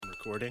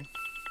Recording.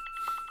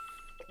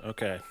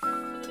 Okay.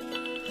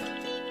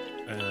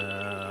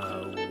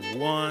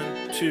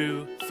 1,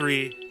 2,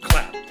 3,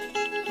 clap.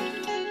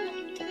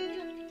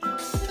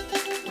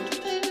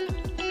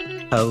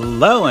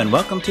 Hello and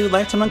welcome to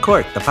Lifetime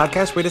Uncorked, the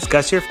podcast where we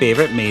discuss your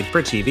favorite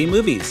made-for-TV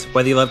movies.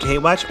 Whether you love to hate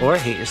watch or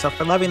hate yourself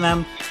for loving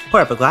them,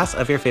 pour up a glass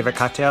of your favorite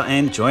cocktail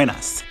and join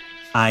us.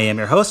 I am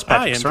your host,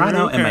 Patrick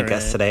Serrano, and my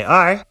guests today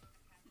are...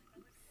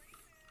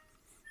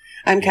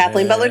 I'm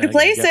Kathleen Butler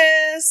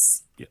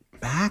Duplacis.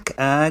 Back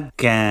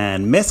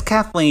again. Miss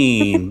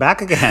Kathleen,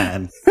 back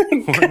again.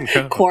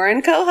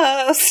 Quarren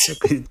co-host.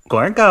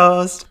 Quarren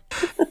co-host.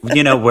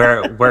 You know,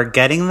 we're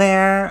getting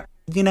there.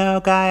 You know,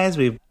 guys,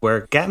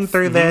 we're getting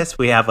through this.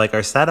 We have like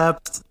our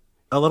setups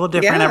a little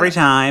different every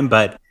time,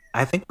 but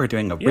I think we're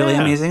doing a really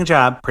amazing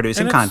job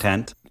producing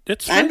content.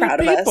 I'm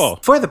proud of us.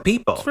 For the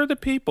people. It's for the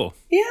people.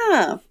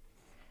 Yeah.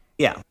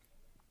 Yeah.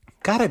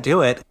 Gotta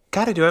do it.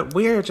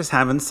 We're just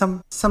having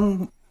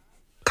some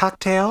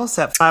cocktails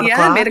at 5 o'clock.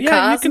 Yeah, made a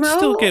Cosmo. You can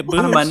still get boobs.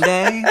 On a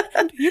Monday.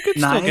 You can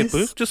still get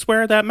boobs. Just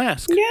wear that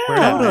mask.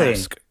 Yeah.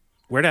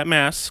 Wear that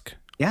mask.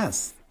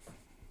 Yes.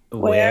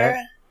 Wear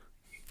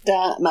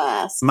that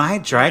mask. My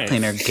dry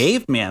cleaner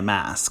gave me a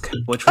mask,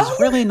 which was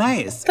really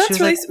nice. That's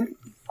really...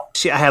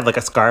 I had like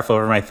a scarf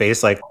over my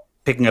face, like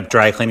picking up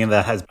dry cleaning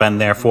that has been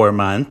there 4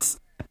 months.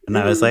 And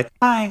I was like,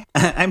 hi,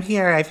 I'm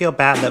here. I feel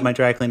bad that my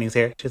dry cleaning's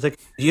here. She's like,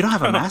 you don't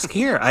have a mask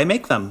here. I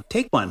make them.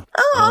 Take one.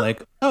 I'm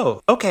like,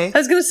 oh, okay. I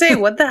was going to say,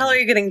 what the hell are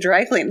you getting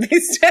dry cleaned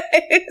these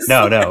days?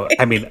 No.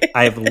 I mean,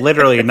 I've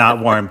literally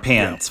not worn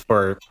pants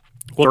for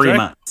 3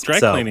 months. Dry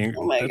cleaning.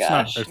 Oh my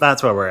gosh.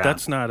 That's where we're at.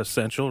 That's not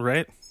essential,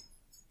 right?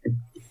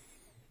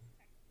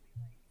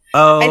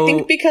 Oh, I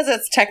think because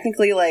it's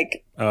technically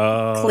like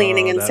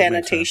cleaning and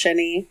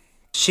sanitation-y.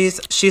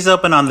 She's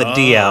open on the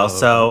DL,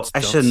 so I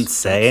shouldn't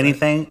say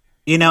anything.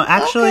 You know,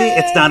 actually,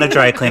 it's not a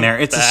dry cleaner.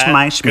 It's a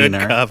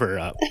schmeischmeaner. Good cover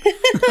up.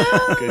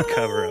 Good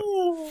cover up.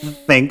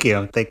 Thank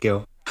you.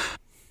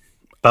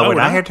 But we're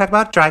not here to talk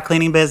about dry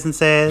cleaning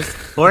businesses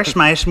or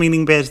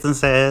schmeischmeaning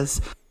businesses.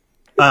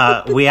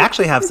 We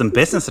actually have some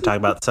business to talk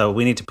about, so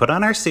we need to put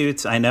on our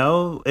suits. I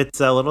know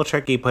it's a little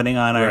tricky putting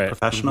on our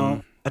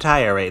professional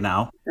attire right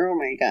now. Oh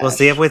my gosh. We'll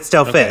see if it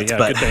still fits,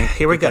 but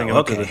here we go.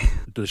 Okay.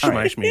 The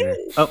schmeischmeaner.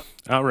 Oh,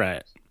 all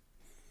right.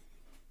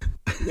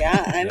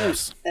 Yeah, I'm in a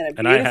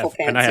beautiful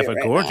pantsuit. And I have a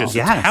gorgeous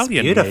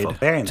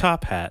Italian-made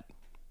top hat.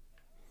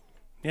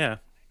 Yeah.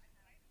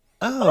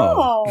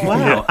 Oh,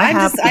 wow!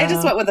 I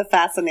just went with a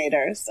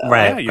fascinator. So.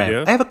 Right, yeah, you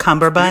do. I have a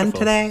cummerbund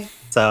today,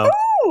 so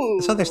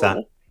there's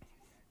that.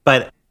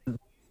 But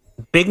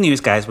big news,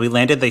 guys! We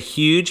landed the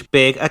huge,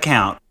 big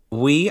account.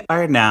 We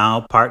are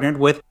now partnered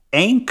with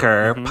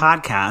Anchor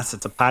Podcasts.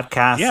 It's a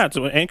podcast. Yeah, it's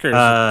Anchor.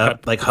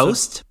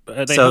 Host.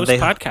 They host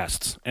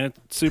podcasts, and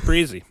it's super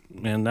easy.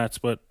 And that's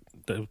what.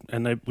 We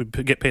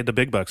get paid the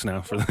big bucks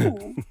now for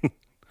that.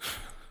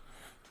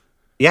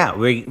 Yeah,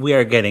 we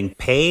are getting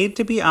paid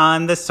to be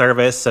on the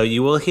service, so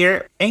you will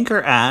hear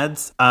Anchor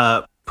ads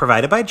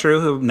provided by Drew,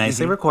 who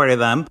nicely recorded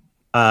them.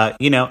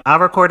 I'll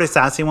record a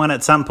sassy one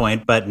at some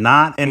point, but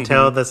not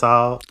until this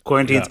all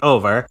quarantine's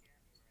over.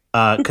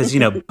 Because,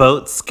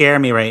 boats scare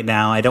me right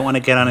now. I don't want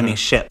to get on any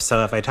ships.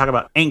 So if I talk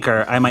about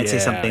Anchor, I might say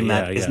something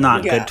that is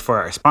not good for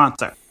our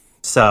sponsor.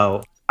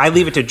 So I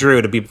leave it to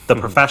Drew to be the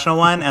professional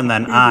one, and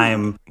then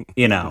I'm,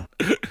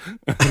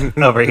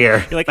 over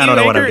here. You're like, I don't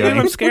know what I'm doing.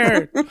 I'm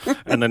scared.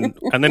 and then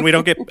we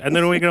don't get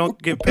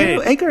paid.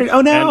 Ooh, Anchor,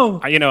 oh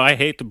no. And, I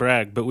hate to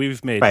brag, but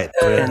we've made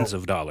tens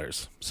of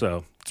dollars.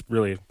 So it's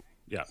really,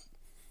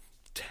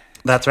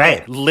 That's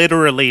right.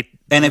 Literally.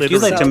 And if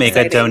you'd like to make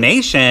a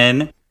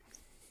donation,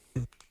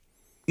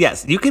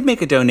 yes, you could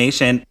make a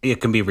donation. It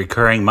can be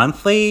recurring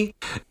monthly.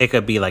 It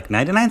could be like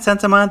 99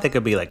 cents a month. It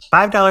could be like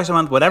 $5 a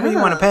month, whatever you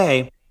want to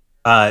pay.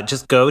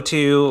 Just go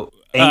to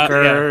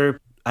Anchor.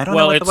 I don't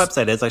know what the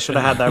website is. I should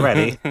have had that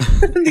ready.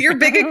 Your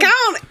big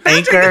account.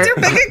 Anchor. It's your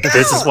big account.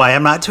 This is why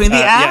I'm not doing the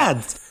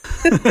ads.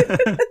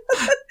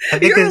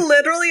 You're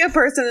literally a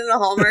person in a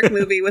Hallmark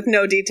movie with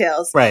no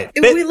details. Right.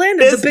 We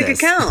landed the big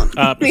account.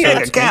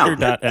 It's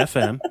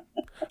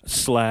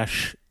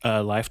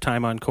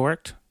Anchor.fm/Lifetime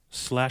Uncorked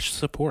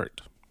 /support.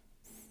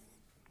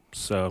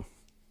 So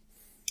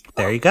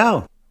there you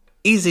go.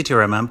 Easy to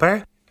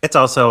remember. It's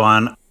also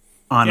on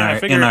our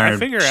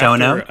show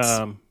notes.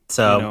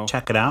 So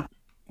check it out.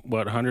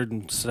 What,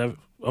 107,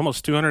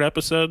 almost 200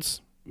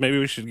 episodes? Maybe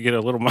we should get a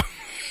little more.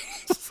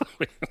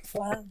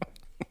 Wow.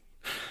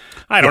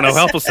 I don't know.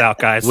 Help us out,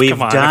 guys. We've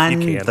Come on, done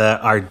we've done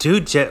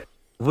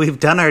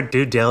our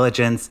due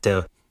diligence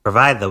to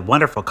provide the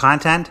wonderful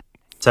content.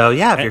 So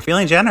if you're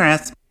feeling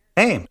generous,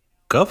 hey,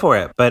 go for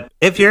it. But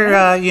if you're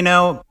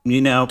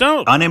unemployed,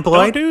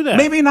 don't do that.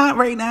 Maybe not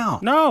right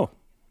now. No.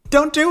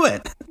 Don't do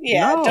it.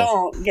 Yeah,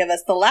 don't give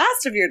us the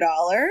last of your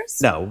dollars.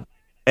 No,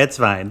 it's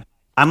fine.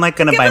 I'm like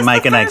going to buy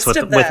Mike and Ike's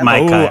with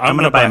my Oh, cut. I'm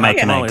going to buy Mike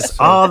and Ike's.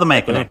 All the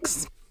Mike and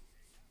Ike's.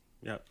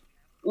 Yep.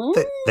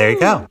 There you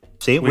go.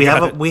 See, we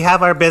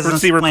have our business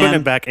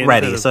plan back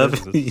ready. So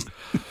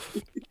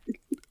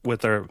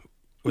with our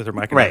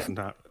Mike and Ike's.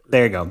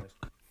 There you go.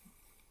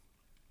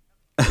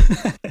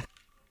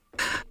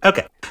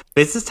 Okay,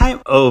 business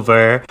time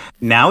over.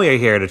 Now we are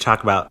here to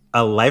talk about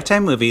a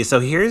Lifetime movie.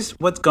 So here's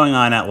what's going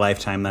on at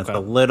Lifetime that's a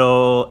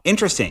little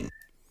interesting.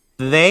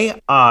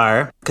 They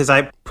are, because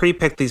I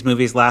pre-picked these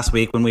movies last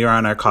week when we were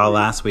on our call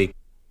last week,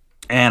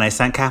 and I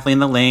sent Kathleen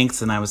the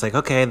links, and I was like,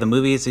 okay, the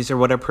movies, these are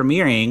what are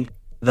premiering.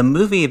 The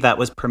movie that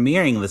was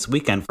premiering this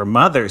weekend for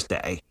Mother's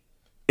Day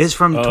is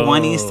from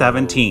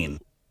 2017.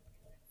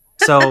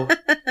 So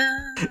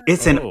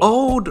it's an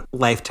old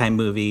Lifetime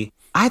movie.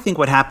 I think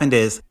what happened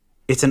is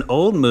it's an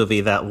old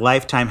movie that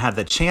Lifetime had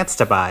the chance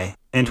to buy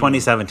in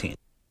 2017.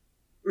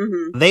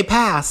 Mm-hmm. They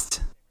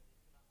passed.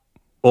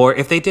 Or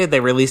if they did, they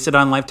released it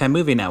on Lifetime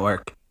Movie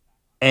Network.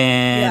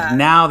 And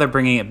now they're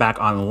bringing it back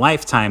on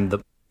Lifetime,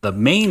 the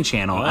main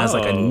channel, as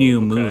like a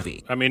new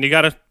movie. I mean, you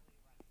got to...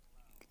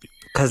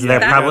 Because they're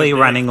probably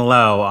running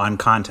low on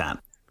content.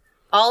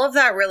 All of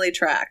that really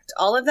tracked.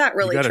 You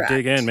got to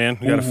dig in, man.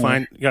 You got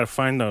to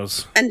find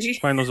those.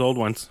 Find those old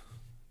ones.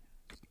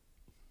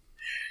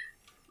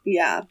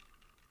 Yeah.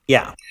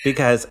 Yeah,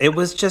 because it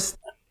was just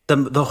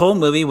the whole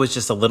movie was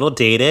just a little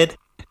dated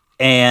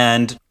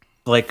and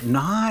like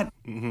not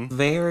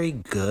very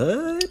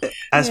good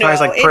as far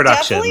as like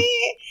production.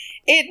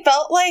 It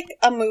felt like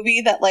a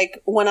movie that,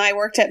 like, when I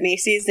worked at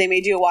Macy's, they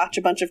made you watch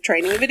a bunch of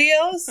training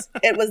videos.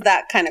 It was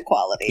that kind of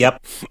quality.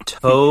 Yep.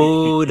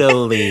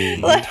 Totally.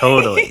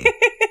 Totally.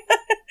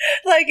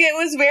 Like, it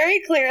was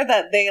very clear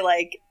that they,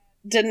 like,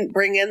 didn't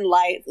bring in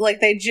light.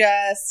 Like, they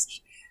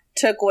just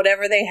took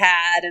whatever they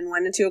had and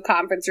went into a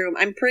conference room.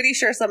 I'm pretty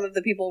sure some of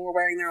the people were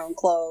wearing their own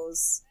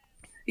clothes.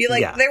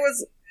 There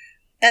was...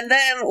 And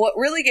then what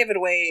really gave it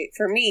away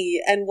for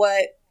me, and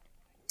what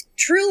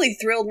truly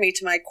thrilled me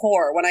to my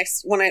core when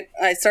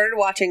I started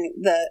watching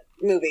the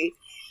movie.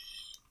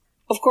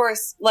 Of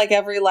course, like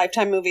every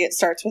Lifetime movie, it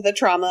starts with a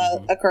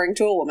trauma occurring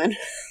to a woman.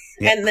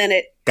 Yep. And then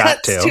it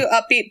cuts to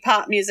upbeat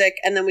pop music,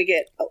 and then we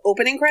get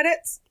opening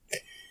credits.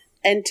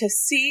 And to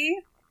see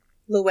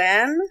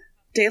Luann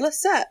de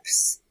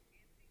Lesseps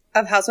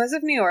of Housewives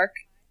of New York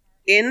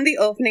in the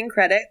opening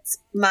credits,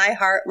 my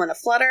heart went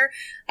aflutter.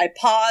 I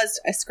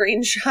paused, I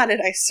screenshotted,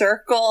 I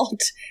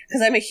circled,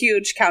 because I'm a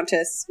huge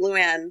Countess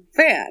Luann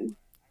fan.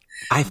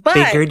 I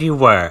figured you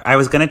were. I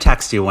was going to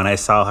text you when I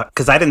saw her,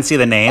 because I didn't see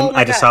the name.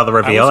 I just saw the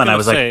reveal, and I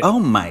was like, oh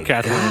my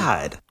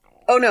God.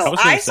 Oh no,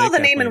 I saw the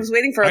name and was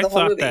waiting for the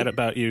whole movie. I thought that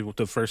about you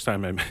the first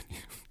time I met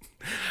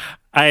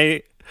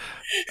you.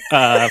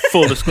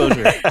 Full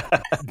disclosure,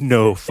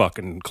 no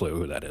fucking clue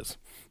who that is.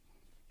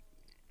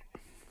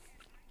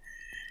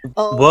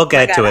 We'll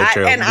get to it,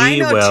 Drew. I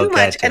know too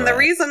much. And the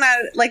reason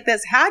that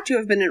this had to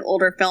have been an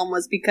older film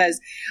was because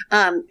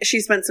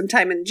she spent some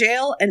time in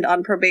jail and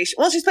on probation.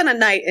 Well, she spent a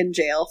night in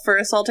jail for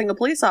assaulting a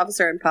police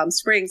officer in Palm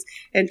Springs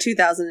in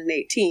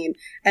 2018.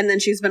 And then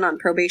she's been on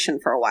probation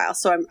for a while.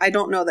 So I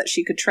don't know that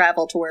she could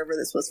travel to wherever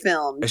this was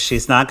filmed.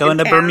 She's not going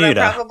to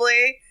Bermuda.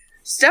 Probably.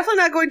 She's definitely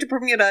not going to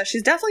Bermuda.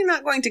 She's definitely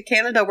not going to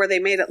Canada, where they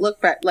made it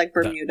look like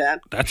Bermuda.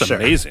 That's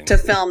amazing. To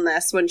film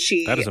this when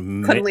she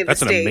couldn't leave the state.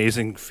 That's an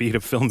amazing feat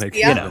of filmmaking.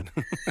 Yeah.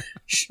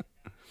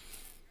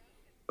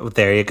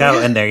 There you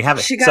go, and there you have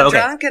it. She got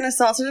drunk and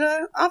assaulted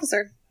an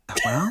officer.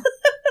 Well,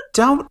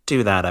 don't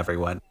do that,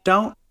 everyone.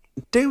 Don't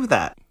do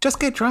that.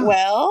 Just get drunk.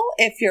 Well,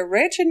 if you're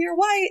rich and you're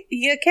white,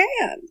 you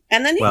can.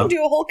 And then you can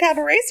do a whole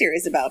cabaret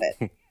series about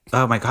it.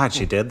 Oh my God,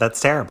 she did? That's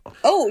terrible.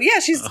 Oh, yeah,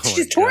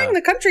 she's touring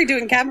the country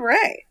doing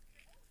cabaret.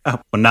 Oh,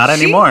 well, not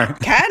anymore.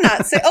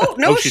 Cannot say. Oh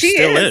no, she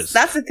still is.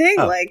 That's the thing.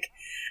 No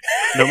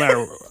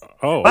matter.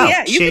 Oh, wow,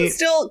 yeah, you can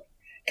still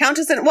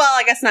Countess. Well,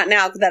 I guess not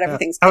now that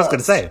everything's closed. I was going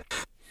to say,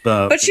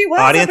 but she was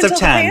audience up of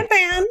until 10. The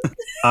pan.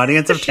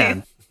 Audience of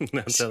 10. She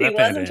was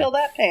until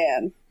that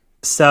pan.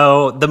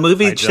 So the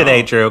movie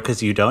today, Drew,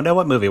 because you don't know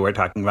what movie we're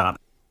talking about,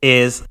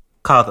 is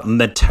called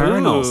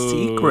Maternal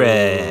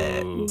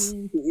Secrets.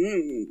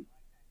 Mm-hmm.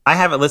 I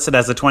have it listed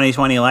as a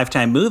 2020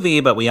 Lifetime movie,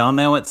 but we all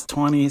know it's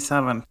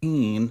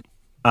 2017.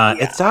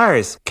 It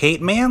stars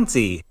Kate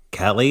Mansi,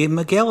 Kelly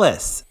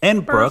McGillis,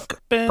 and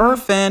Brooke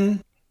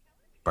Burfin.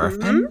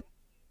 Burfin?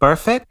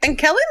 Burfict? And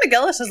Kelly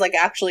McGillis is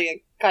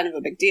actually kind of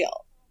a big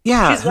deal.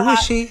 Yeah, who is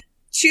she?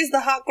 She's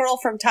the hot girl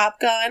from Top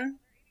Gun.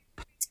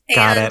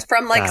 Got and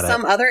from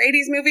some other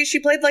 80s movies, she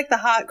played the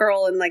hot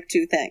girl in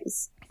two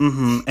things.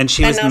 Mm-hmm. And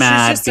she was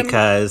mad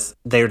because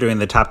they were doing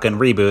the Top Gun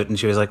reboot, and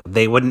she was like,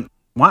 they wouldn't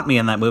want me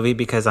in that movie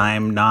because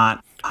I'm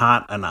not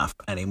hot enough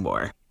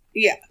anymore.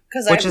 Yeah,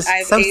 because I've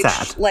so aged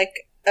sad.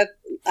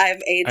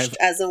 I've aged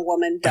as a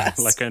woman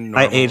does.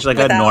 I aged like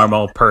a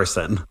normal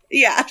person.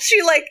 Yeah,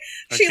 she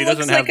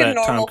looks like a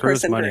normal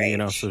person. Money,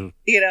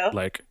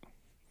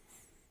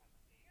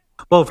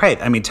 Well,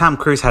 right. I mean, Tom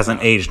Cruise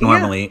hasn't aged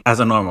normally as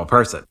a normal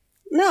person.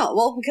 No,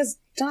 well, because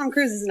Tom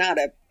Cruise is not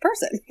a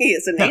person. He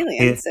is an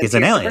alien. He's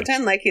an alien.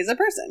 Pretend like he's a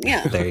person.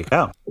 Yeah. There you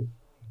go.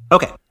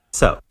 Okay,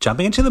 so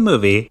jumping into the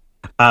movie,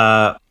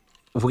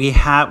 we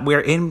start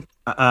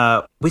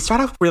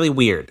off really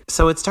weird.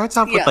 So it starts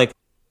off with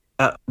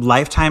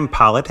Lifetime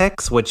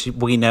politics, which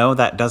we know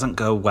that doesn't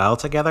go well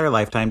together.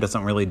 Lifetime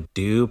doesn't really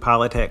do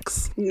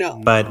politics.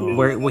 No. But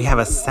we have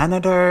a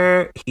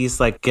senator. He's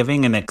like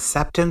giving an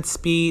acceptance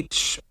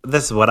speech.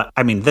 This is what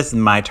this is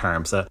my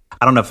term. So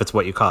I don't know if it's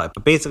what you call it,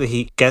 but basically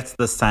he gets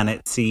the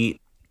Senate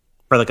seat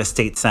for like a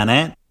state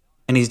Senate.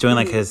 And he's doing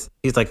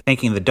he's like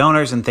thanking the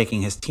donors and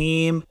thanking his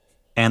team.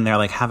 And they're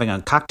like having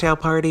a cocktail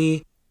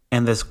party.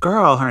 And this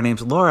girl, her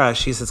name's Laura,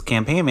 she's his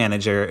campaign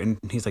manager. And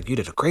he's like, you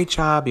did a great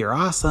job. You're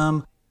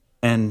awesome.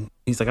 And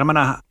he's like, I'm going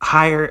to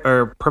hire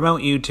or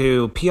promote you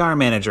to PR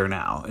manager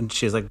now. And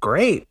she's like,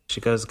 great.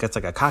 She goes, gets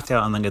like a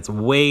cocktail and then gets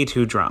way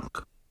too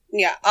drunk.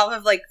 Yeah, I'll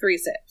have like 3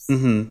 sips.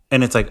 Mm-hmm.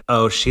 And it's like,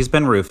 oh, she's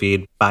been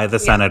roofied by the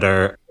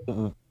senator.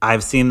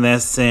 I've seen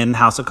this in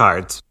House of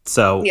Cards.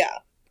 So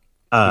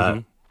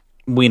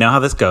we know how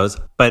this goes.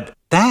 But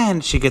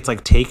then she gets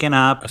like taken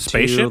up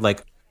to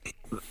like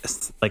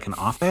an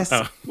office.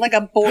 Oh. Like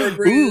a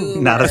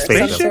boardroom. Not a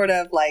spaceship. Some sort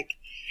of like,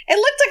 it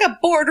looked like a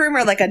boardroom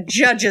or like a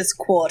judge's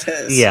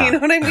quarters. Yeah. You know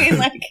what I mean?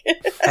 Like,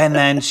 and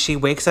then she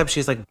wakes up,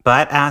 she's like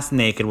butt ass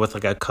naked with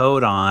like a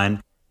coat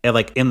on and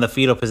like in the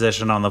fetal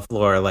position on the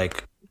floor.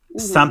 Like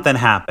something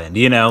happened,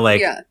 you know,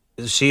 like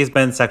she's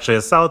been sexually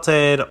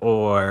assaulted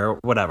or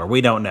whatever. We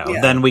don't know.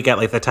 Yeah. Then we get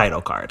like the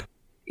title card.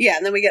 Yeah.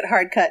 And then we get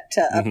hard cut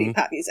to upbeat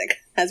pop music,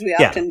 as we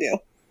often do.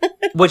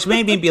 Which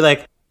made me be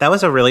like, that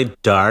was a really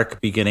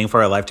dark beginning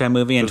for a Lifetime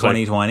movie in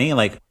 2020.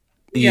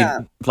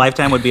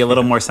 Lifetime would be a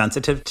little more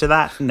sensitive to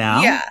that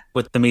now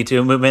with the Me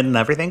Too movement and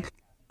everything.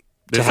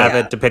 To have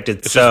it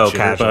depicted so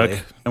casually.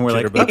 And we're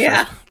like,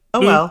 yeah.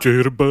 Oh well.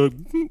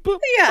 Jitterbug.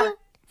 Yeah.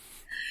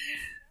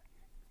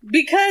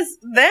 Because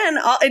then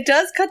it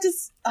does cut to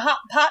hot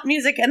pop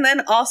music, and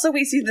then also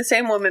we see the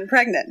same woman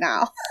pregnant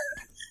now.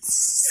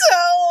 So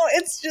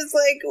it's just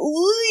like,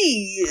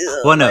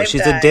 ooh. Well, no,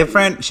 she's a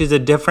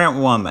different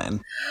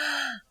woman.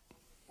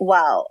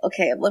 Wow.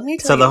 Okay, let me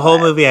tell you. So the whole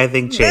movie, I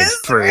think, changed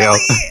for real.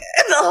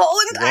 The whole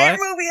entire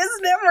movie is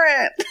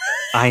different.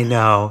 I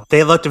know.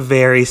 They looked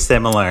very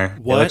similar.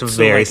 What? They looked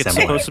very It's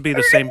similar. supposed to be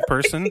the same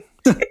person?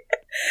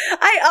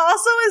 I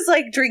also was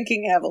like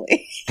drinking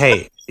heavily.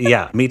 Hey,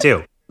 yeah, me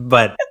too.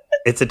 But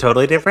it's a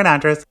totally different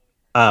actress.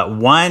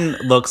 One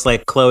looks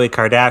like Khloe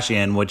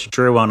Kardashian, which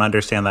Drew won't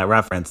understand that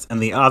reference.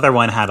 And the other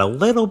one had a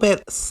little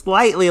bit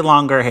slightly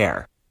longer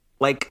hair.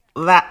 Like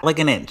that, like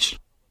an inch.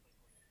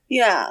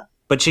 Yeah.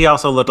 But she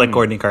also looked like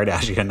Kourtney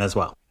Kardashian as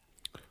well.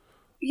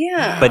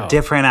 Yeah. But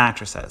different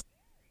actresses.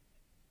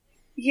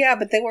 Yeah,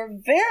 but they were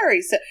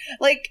very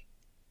like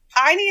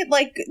I need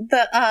like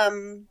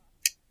the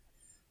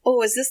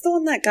oh, is this the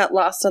one that got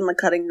lost on the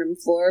cutting room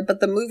floor? But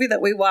the movie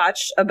that we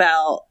watched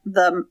about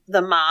the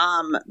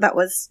mom that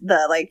was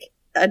the like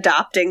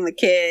adopting the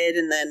kid,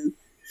 and then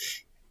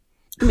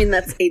I mean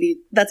that's 80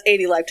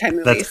 Lifetime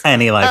movies. That's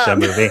any Lifetime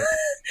movie.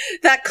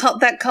 That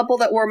couple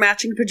that wore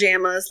matching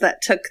pajamas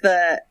that took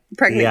the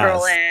pregnant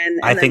girl in. And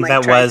I think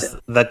that was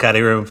the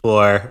cutting room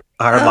floor.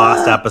 Our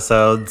lost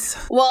episodes.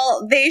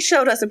 Well, they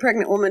showed us a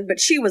pregnant woman,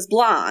 but she was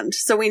blonde,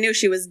 so we knew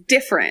she was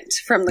different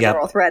from the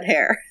girl with red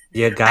hair.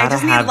 You gotta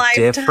have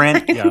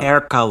different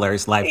hair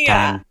colors,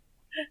 Lifetime.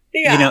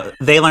 Yeah. You know,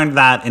 they learned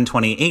that in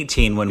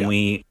 2018 when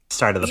we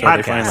started the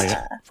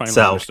podcast.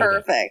 Finally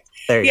perfect.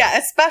 There you go.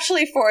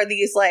 Especially for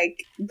these,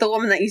 like, the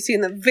woman that you see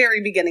in the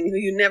very beginning who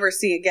you never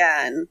see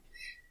again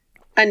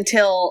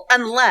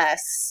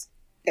unless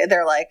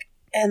they're like,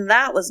 and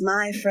that was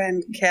my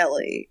friend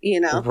Kelly, you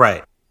know?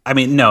 Right. I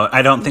mean, no,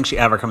 I don't think she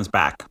ever comes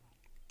back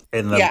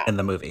in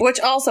the movie. Which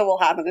also will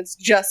happen. It's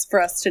just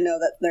for us to know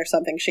that there's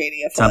something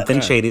shady afoot.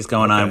 Something shady's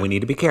going on. We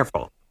need to be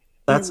careful.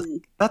 That's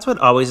what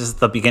always is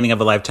the beginning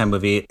of a Lifetime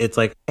movie. It's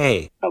like,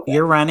 hey,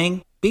 you're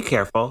running, be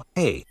careful.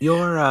 Hey,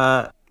 you're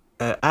at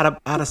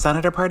a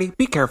senator party,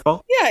 be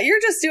careful. Yeah,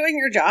 you're just doing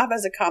your job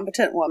as a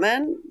competent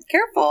woman.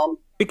 Careful.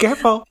 Be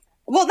careful.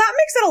 Well, that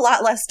makes it a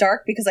lot less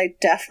dark because I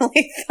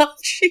definitely thought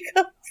she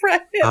got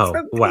pregnant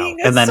from being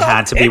and then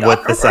had to be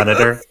with the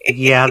senator. Movies.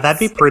 Yeah, that'd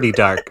be pretty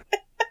dark.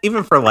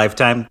 Even for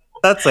Lifetime,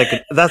 that's like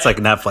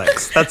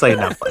Netflix. That's like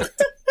Netflix.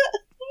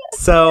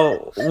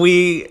 So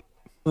we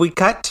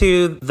cut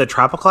to the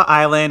tropical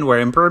island. We're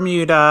in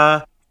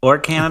Bermuda or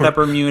Canada,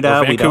 Bermuda.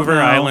 Or Vancouver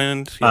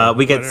Island. Yeah,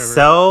 we get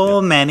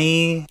so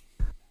many.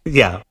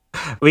 Yeah,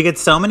 we get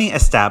so many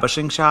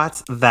establishing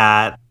shots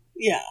that.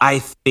 Yeah. I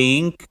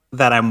think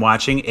that I'm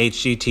watching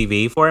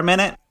HGTV for a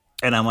minute,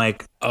 and I'm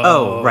like,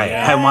 oh right,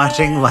 I'm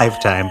watching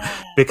Lifetime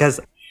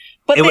because.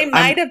 But they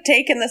might have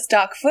taken the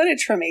stock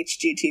footage from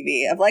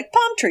HGTV of like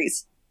palm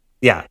trees.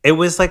 Yeah, it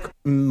was like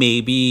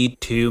maybe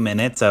 2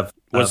 minutes of.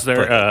 Was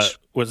there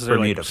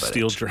Bermuda like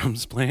steel footage.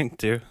 drums playing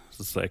too?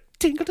 It's like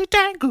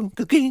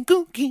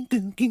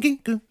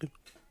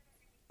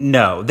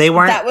no, they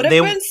weren't. That would have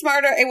been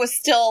smarter. It was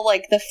still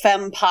like the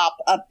femme pop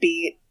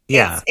upbeat.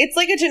 Yeah. It's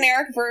like a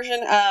generic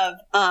version of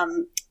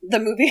the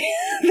movie,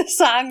 the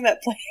song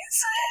that plays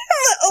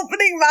the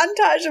opening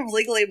montage of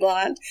Legally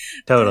Blonde.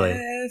 Totally.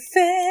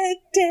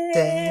 Perfect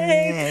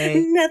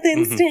day,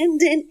 nothing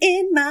standing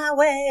in my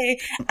way.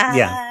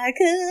 I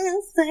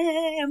could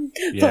stand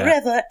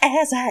forever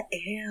as I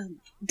am.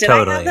 Did I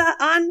have that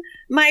on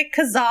my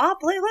Kazaa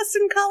playlist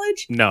in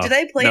college? No. Did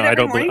I play it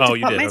every morning to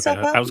pump myself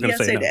up? I was going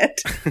to say I did.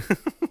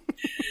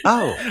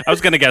 Oh. I was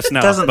going to guess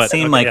no. Doesn't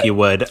seem like you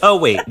would. Oh,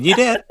 wait, you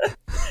did?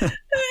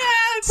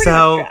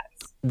 So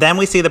then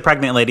we see the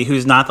pregnant lady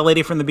who's not the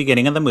lady from the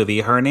beginning of the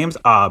movie. Her name's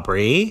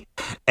Aubrey.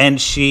 And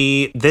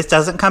this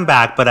doesn't come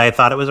back, but I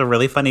thought it was a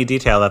really funny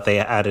detail that they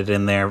added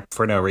in there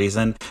for no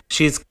reason.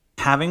 She's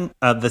having,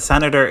 the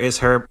senator is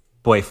her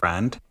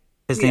boyfriend.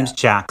 His name's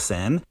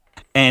Jackson.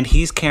 And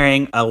he's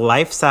carrying a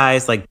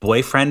life-size, like,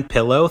 boyfriend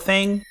pillow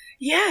thing.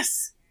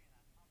 Yes.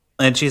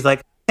 And she's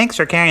like, thanks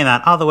for carrying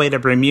that all the way to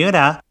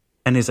Bermuda.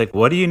 And he's like,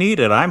 what do you need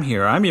it? I'm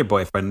here. I'm your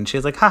boyfriend. And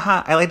she's like,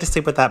 haha, I like to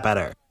sleep with that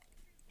better.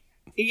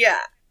 Yeah.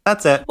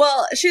 That's it.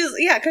 Well,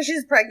 because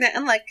she's pregnant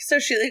and like, so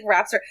she like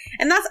wraps her.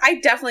 And I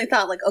definitely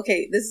thought like,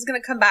 okay, this is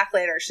going to come back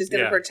later. She's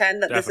going to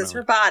pretend that this is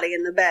her body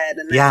in the bed.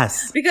 And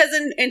yes. Because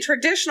in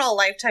traditional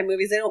Lifetime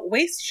movies, they don't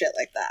waste shit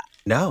like that.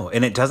 No.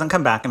 And it doesn't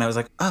come back. And I was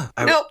like, oh,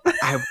 nope.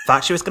 I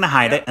thought she was going to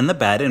hide it in the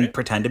bed and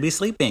pretend to be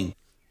sleeping.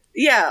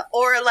 Yeah.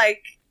 Or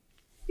like,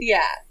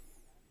 yeah.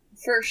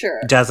 For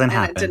sure. Doesn't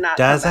happen. It did not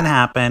Doesn't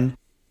happen.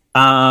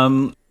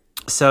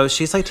 So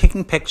she's like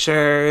taking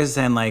pictures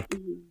and like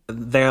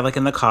they're like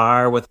in the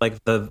car with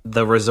like the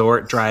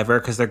resort driver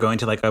because they're going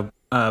to like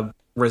a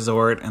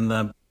resort in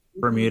the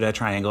Bermuda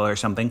Triangle or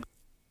something.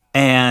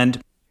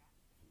 And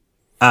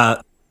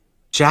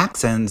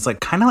Jackson's like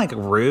kind of like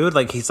rude.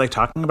 Like he's like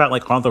talking about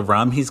like all the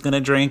rum he's going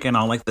to drink and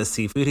all like the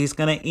seafood he's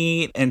going to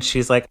eat. And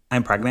she's like,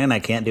 I'm pregnant. I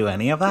can't do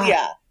any of that.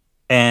 Yeah.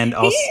 And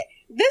also...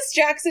 This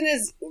Jackson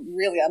is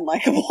really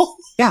unlikable.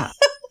 Yeah.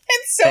 In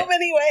so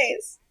many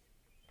ways.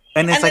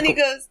 And it's then he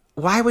goes,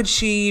 why would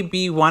she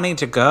be wanting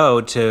to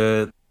go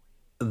to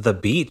the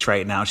beach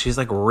right now? She's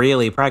like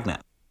really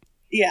pregnant.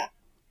 Yeah.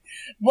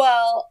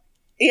 Well,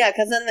 yeah,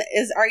 because then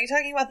are you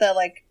talking about their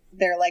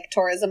like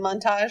tourism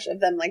montage of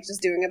them like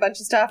just doing a bunch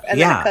of stuff? And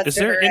then it cuts is to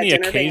there her any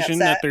at dinner occasion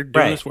that they're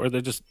doing this where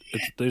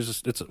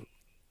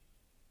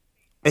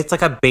it's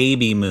like a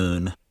baby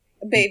moon.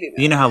 A baby moon.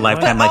 You know how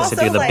Lifetime likes to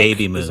do the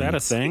baby moon. Is that a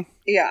thing?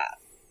 Yeah.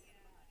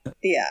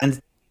 Yeah.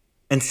 And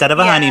instead of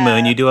a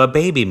honeymoon, you do a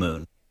baby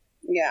moon.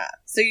 Yeah.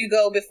 So you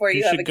go before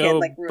you have a kid,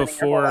 like ruining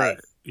your whole life.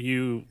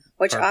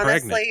 Which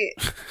honestly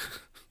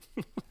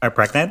are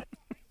pregnant?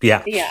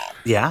 Yeah. Yeah.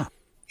 Yeah.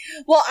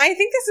 Well, I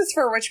think this is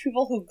for rich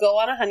people who go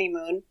on a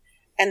honeymoon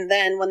and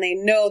then when they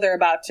know they're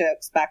about to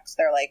expect,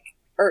 they're like,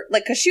 or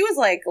like, because she was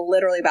like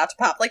literally about to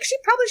pop. Like she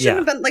probably shouldn't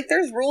have been. Like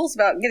there's rules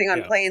about getting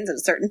on planes at a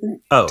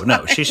certain. Oh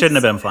no, she shouldn't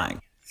have been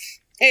flying.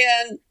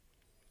 And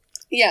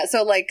yeah,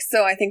 so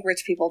I think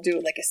rich people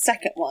do like a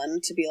second one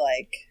to be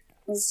like,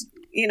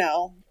 you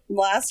know,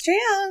 last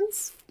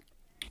chance.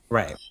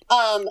 Right.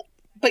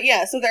 But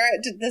yeah, so they're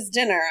at this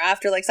dinner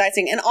after like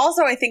sightseeing, and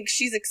also I think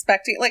she's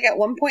expecting like at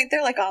one point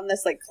they're like on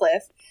this like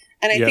cliff,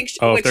 and I think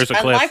which there's a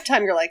on cliff.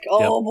 Lifetime you're like,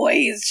 oh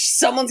boy,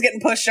 someone's getting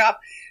pushed off.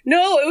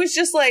 No, it was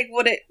just like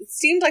what it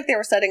seemed like they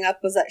were setting up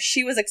was that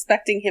she was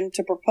expecting him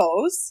to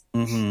propose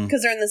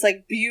because they're in this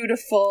like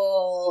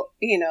beautiful,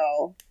 you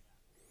know,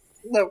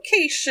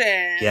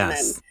 location.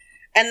 Yes.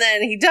 And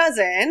then he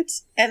doesn't.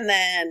 And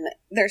then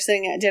they're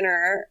sitting at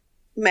dinner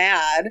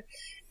mad.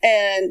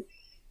 And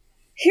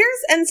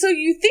so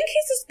you think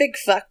he's this big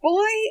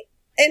fuckboy.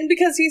 And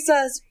because he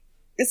says,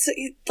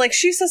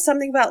 she says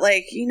something about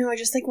like, you know, I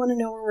just like want to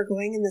know where we're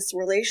going in this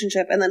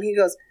relationship. And then he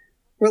goes,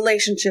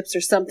 relationships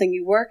are something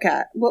you work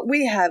at. What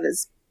we have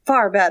is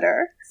far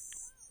better.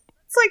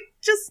 It's like,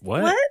 just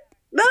what?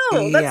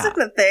 No, that's not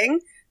the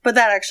thing. But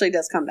that actually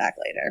does come back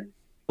later.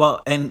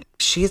 Well, and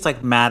she's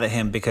like mad at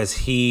him because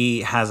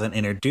he hasn't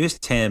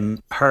introduced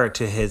her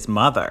to his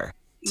mother.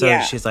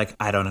 So she's like,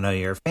 I don't know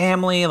your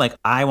family. Like,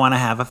 I want to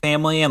have a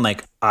family. And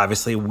like,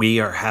 obviously we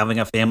are having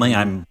a family.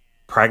 I'm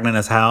pregnant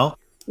as hell.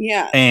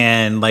 Yeah.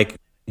 And like,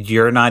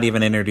 you're not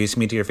even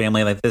introducing me to your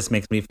family. Like, this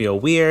makes me feel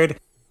weird.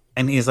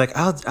 And he's like,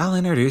 I'll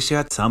introduce you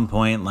at some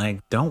point.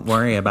 Like, don't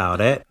worry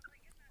about it.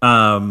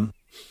 But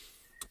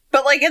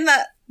like in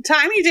the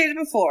time he dated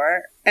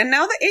before, and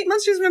now the 8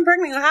 months she's been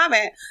pregnant, you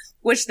haven't.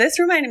 Which this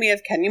reminded me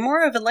of Kenya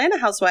Moore of Atlanta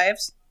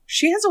Housewives.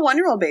 She has a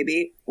 1-year-old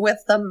baby with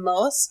the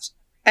most,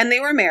 and they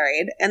were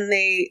married, and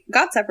they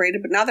got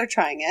separated, but now they're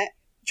trying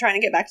to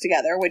get back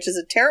together, which is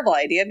a terrible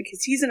idea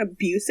because he's an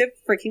abusive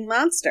freaking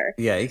monster.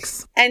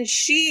 Yikes. And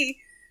she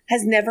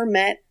has never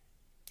met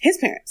his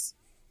parents.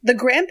 The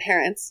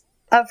grandparents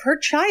of her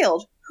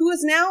child, who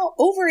is now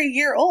over a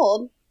year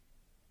old,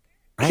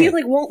 he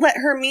like won't let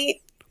her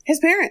meet his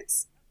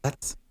parents.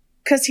 That's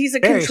because he's a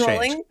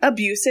controlling,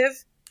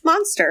 abusive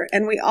monster,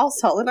 and we all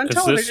saw it on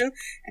television.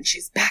 And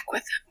she's back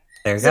with him.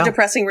 There you It's a go.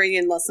 depressing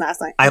reunion last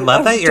night. I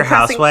love that your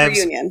Depressing Housewives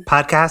reunion.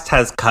 podcast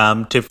has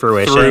come to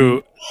fruition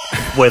Through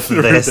with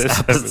this this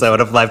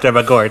episode of Lifetime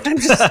Accord. I'm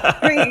just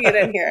bringing it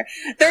in here.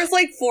 There's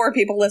like 4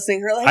 people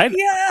listening who are like,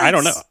 yes. I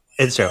don't know.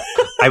 It's true.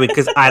 I mean,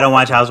 because I don't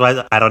watch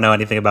Housewives. I don't know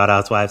anything about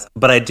Housewives,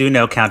 but I do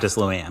know Countess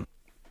Luann.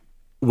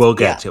 We'll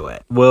get to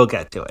it. We'll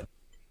get to it.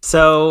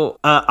 So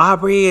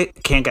Aubrey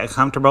can't get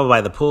comfortable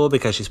by the pool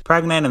because she's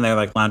pregnant, and they're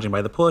like lounging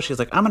by the pool. She's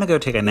like, I'm going to go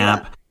take a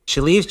nap. Yeah. She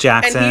leaves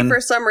Jackson. And he,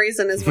 for some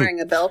reason, is wearing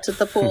a belt at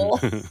the pool.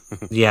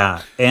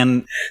 Yeah.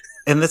 And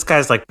this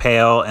guy's like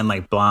pale and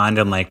like blonde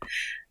and like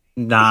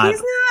not,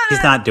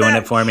 he's not doing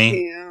that it for me.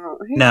 cute.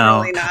 He's No,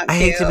 really not I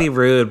hate to be cute.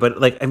 rude, but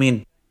like, I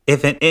mean,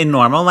 if in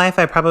normal life,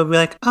 I'd probably be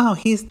like, oh,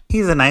 he's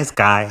a nice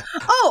guy.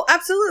 Oh,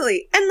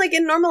 absolutely. And like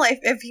in normal life,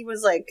 if he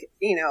was like,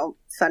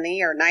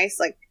 funny or nice,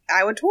 like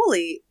I would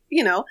totally,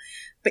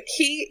 but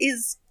he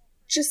is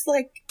just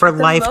like For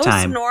the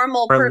lifetime. most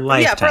normal For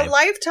Yeah, for lifetime.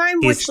 lifetime,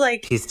 which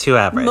like He's too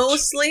average.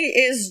 mostly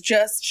is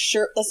just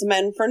shirtless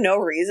men for no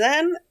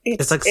reason.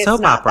 It's like soap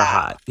not opera that.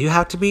 hot. You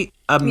have to be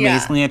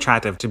amazingly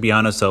attractive to be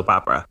on a soap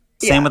opera.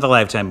 Same Yeah. with a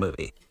Lifetime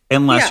movie.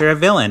 Unless Yeah. you're a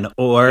villain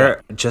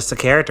or just a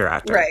character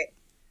actor. Right.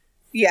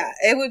 Yeah,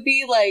 it would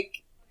be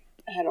like,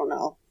 I don't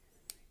know,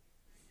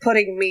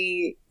 putting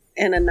me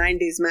in a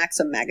 90s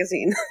Maxim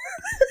magazine.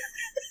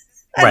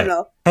 I Right. don't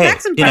know. Hey,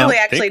 Maxim you know, probably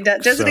actually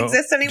does it so.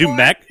 exist anymore?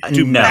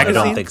 Do No, I don't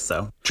magazines? think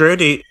so. Drew,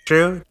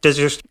 does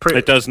your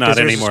It does not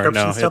your anymore. subscription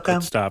No, still it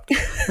come? stopped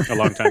a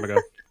long time ago.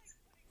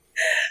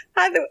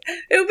 It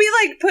would be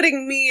like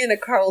putting me in a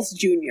Carl's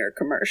Jr.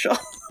 commercial.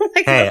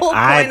 Like Hey, the whole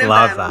I'd point of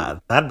love them.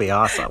 that. That'd be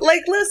awesome.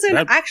 Like, listen,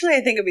 That- actually,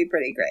 I think it'd be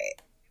pretty great.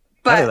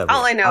 That'd But be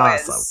all I know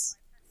awesome. is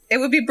it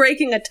would be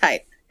breaking a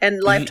type,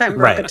 and Lifetime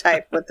broke right. a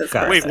type with this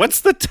Got it. person. Wait,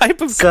 what's the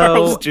type of So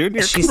Carl's Jr.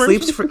 she commercial?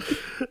 sleeps for.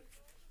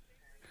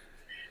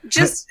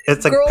 Just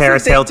It's like girls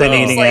Paris with big Hilton boobs,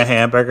 eating like- a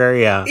hamburger.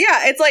 Yeah.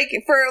 Yeah, it's like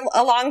for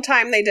a long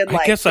time they did I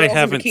like guess I girls in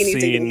haven't bikinis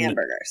eating seen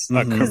hamburgers.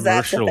 a 'Cause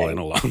that's the commercial thing. in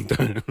a long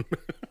time.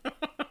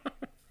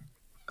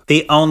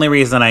 The only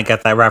reason I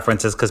get that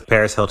reference is because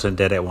Paris Hilton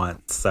did it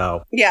once.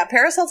 So Yeah,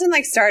 Paris Hilton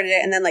like started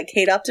it, and then like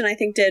Kate Upton I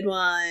think did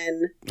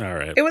one. All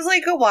right. It was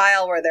like a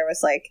while where there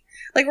was like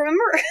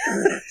remember.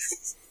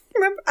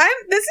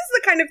 This is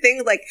the kind of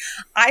thing like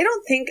I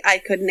don't think I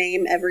could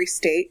name every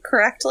state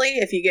correctly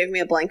if you gave me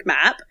a blank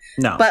map,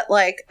 no, but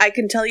like I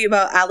can tell you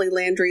about Ali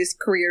Landry's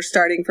career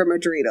starting from a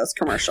Doritos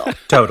commercial.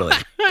 totally.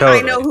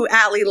 I know who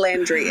Ali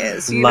Landry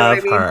is. You Love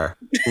know what I mean? her.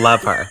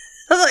 Love her.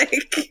 Like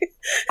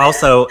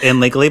Also in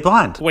Legally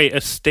Blonde. Wait, a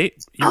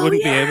state? You Oh,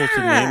 wouldn't be able to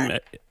yeah. name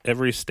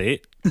every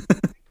state?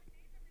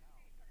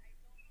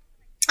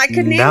 I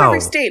could name No.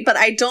 every state, but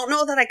I don't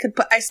know that I could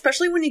put,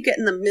 especially when you get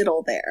in the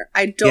middle there.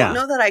 I don't Yeah.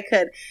 know that I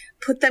could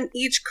put them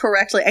each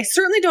correctly. I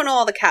certainly don't know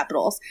all the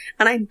capitals,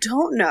 and I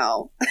don't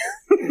know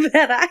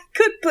that I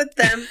could put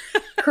them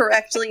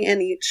correctly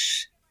in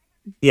each.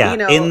 Yeah, you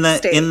know, in the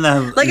state. in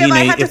the Like you if know,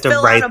 I you had to have to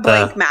fill write out a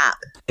blank the map,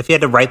 if you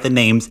had to write the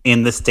names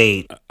in the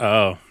state,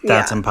 Oh,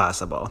 that's Yeah.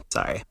 impossible.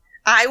 Sorry.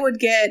 I would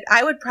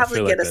probably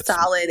feel get like a that's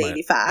solid my-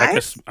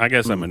 85. I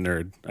guess I'm a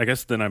nerd. I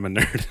guess then I'm a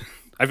nerd.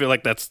 I feel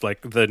like that's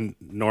like the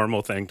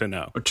normal thing to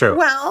know. True.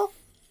 Well,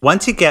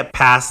 Once you get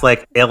past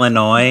like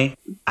Illinois,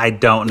 I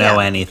don't know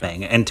Yeah.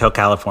 anything until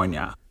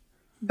California.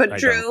 but I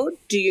Drew,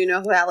 do you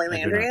know who Ali do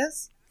Landry not.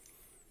 is?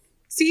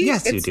 See,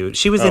 Yes, you it's- do.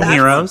 She was Oh, in that's-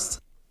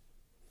 Heroes.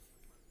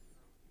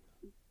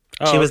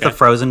 Oh, She was okay. the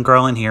frozen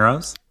girl in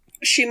Heroes.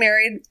 She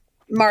married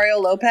Mario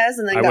Lopez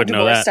and then I got wouldn't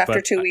know divorced that. after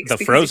But 2 weeks. the because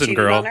he Frozen cheated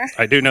girl, on her.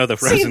 I do know the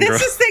See, Frozen this girl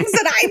is things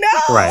that I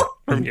know. Right.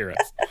 from Heroes.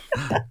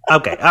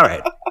 Okay. All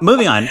right.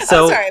 Moving on.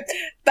 So I'm sorry.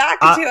 Back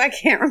to I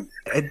can't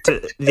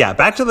remember. yeah,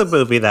 back to the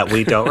movie that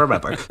we don't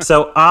remember.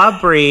 So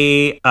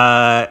Aubrey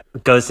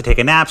goes to take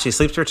a nap. She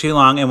sleeps for too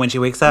long, and when she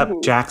wakes up,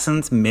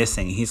 Jackson's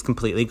missing. He's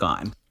completely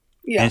gone.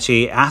 Yeah. And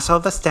she asks all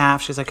the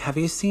staff. She's like, "Have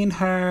you seen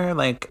her?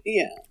 Like,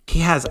 Yeah. he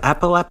has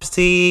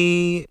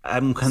epilepsy.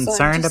 I'm So I'm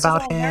concerned just a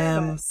about little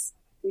him." nervous.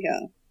 Yeah.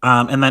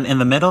 And then in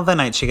the middle of the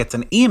night, she gets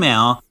an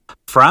email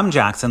from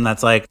Jackson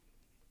that's like,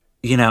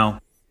 you know,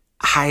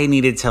 I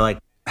needed to like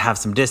have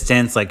some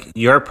distance. Like,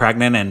 you're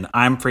pregnant and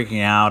I'm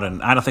freaking out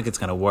and I don't think it's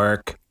going to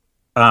work.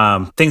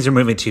 Things are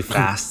moving too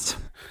fast.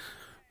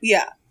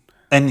 Yeah.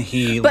 And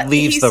he But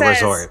leaves he the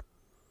says- resort.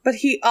 But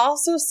he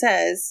also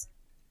says,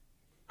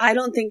 I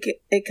don't think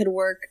it could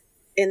work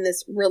in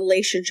this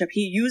relationship.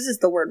 He uses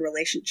the word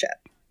relationship,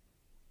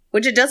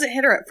 which it doesn't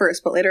hit her at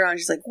first, but later on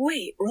she's like,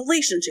 wait,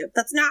 relationship?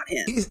 That's not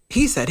him.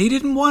 He said he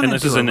didn't want And to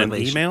this do is a in an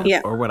relationship email?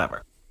 Yeah. or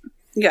whatever.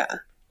 Yeah.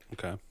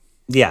 Okay.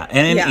 Yeah,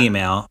 in an Yeah.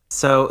 email.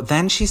 So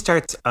then she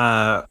starts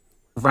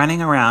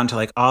running around to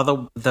like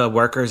all the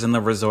workers in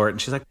the resort,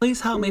 and she's like, "Please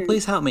help me,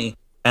 please help me."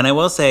 And I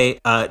will say,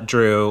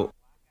 Drew,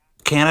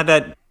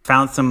 Canada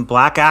found some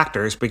black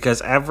actors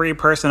because every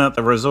person at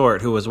the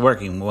resort who was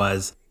working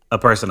was a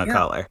person of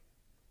color.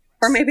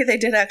 Or maybe they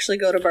did actually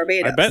go to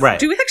Barbados. I bet. Right.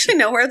 Do we actually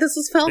know where this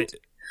was filmed?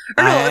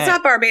 Or no, it's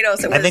not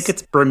Barbados. It was, I think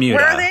it's Bermuda.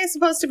 Where are they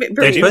supposed to be? They're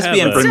Bermuda. supposed to be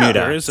in have a- Bermuda,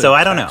 there is a so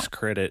I don't tax know.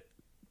 Credit,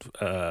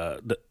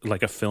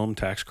 like a film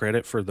tax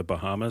credit for the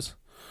Bahamas.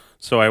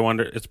 So I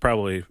wonder. It's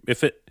probably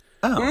if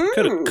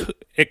Oh,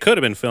 It could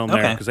have been filmed there.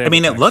 Okay. 'Cause they I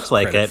mean, have it looked tax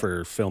like credit it.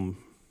 for film.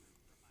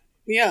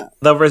 Yeah.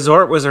 the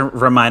resort was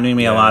reminding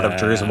me a lot of Yeah.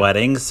 Drew's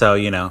wedding, so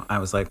I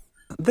was like,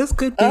 this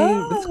could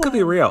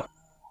be real.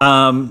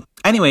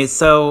 Anyway,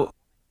 so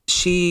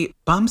she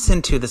bumps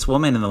into this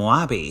woman in the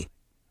lobby,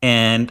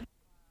 and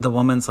the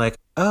woman's like,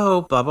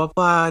 "Oh, blah blah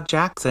blah,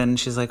 Jackson."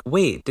 She's like,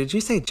 "Wait, did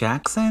you say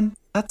Jackson?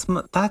 That's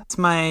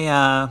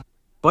my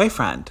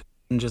boyfriend."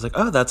 And she's like,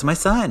 "Oh, that's my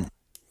son.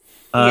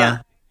 Yeah.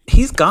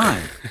 He's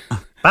gone.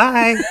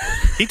 Bye."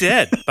 He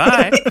did.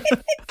 Bye.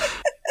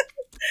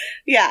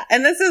 Yeah.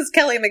 And this is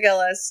Kelly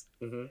McGillis.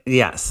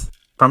 Yes,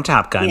 from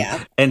Top Gun.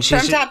 Yeah. And From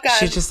Top Gun.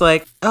 she's just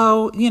like,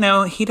 "Oh,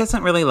 he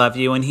doesn't really love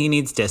you, and he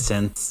needs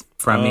distance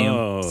from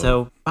Oh. you.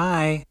 So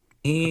bye.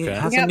 He Okay.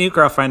 has a Yep. new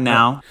girlfriend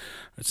now."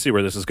 Let's see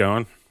where this is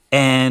going.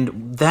 And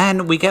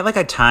then we get like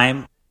a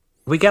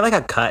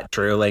cut,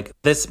 Drew. Like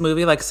this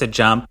movie likes to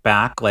jump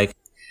back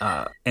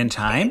in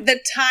time. The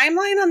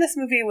timeline on this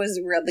movie was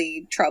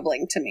really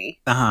troubling to me.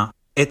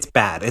 It's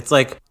bad. It's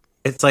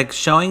like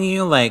showing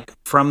you like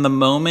from the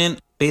moment,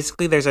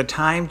 basically there's a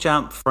time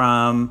jump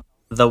from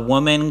the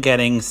woman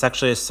getting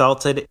sexually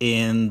assaulted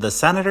in the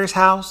senator's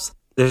house.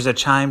 There's a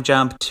time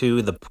jump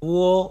to the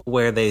pool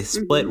where they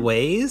split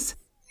ways.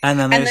 And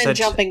then there's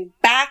jumping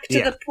back to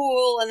Yeah. the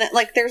pool, and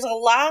there's a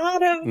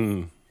lot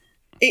of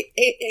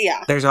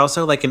yeah. There's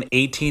also like an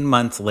 18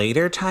 months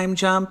later time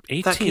jump that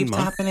 18 keeps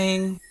months?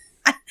 happening.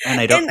 And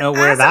I don't And know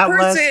where as a that was.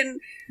 person,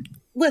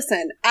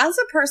 listen, as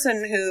a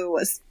person who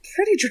was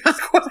pretty drunk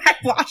when I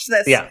watched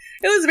this, Yeah.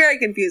 it was very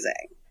confusing.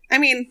 I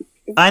mean,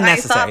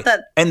 Unnecessary. I thought that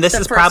And this the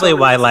is first probably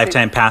one why was-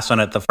 Lifetime passed on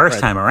it the first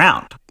time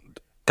around.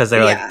 Because they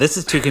were Yeah. like, this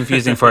is too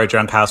confusing for a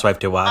drunk housewife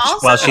to watch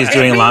Also, while she's it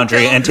doing being laundry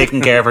filmed- and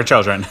taking care of her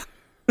children.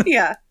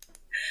 Yeah.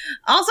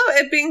 Also,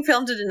 it being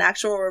filmed at an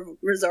actual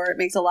resort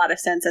makes a lot of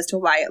sense as to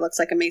why it looks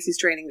like a Macy's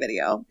training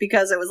video.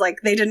 Because it was like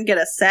they didn't get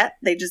a set;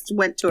 they just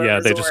went to a Yeah,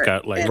 resort. they just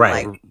got and,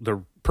 Right.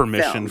 the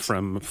permission filmed.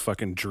 from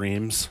fucking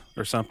Dreams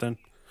or something.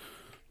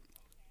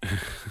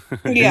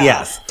 Yeah.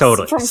 Yes,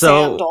 totally. From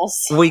So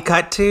Sandals. we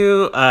cut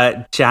to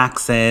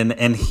Jackson,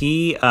 and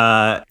he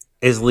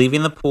is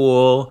leaving the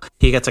pool.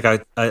 He gets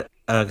like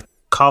a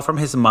call from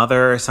his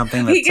mother or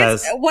something that He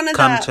gets says, one of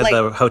come the to like,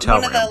 the hotel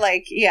one room. of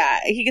the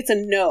he gets a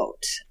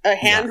note, a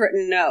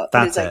handwritten note.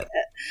 That's He's like,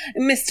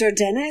 Mr.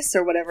 Dennis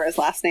or whatever his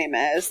last name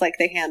is. Like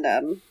they hand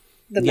him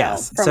the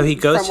Yes. note. So he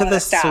goes from to one the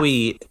of staff.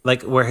 suite,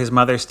 like where his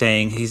mother's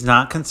staying. He's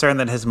not concerned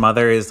that his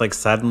mother is like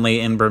suddenly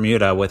in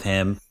Bermuda with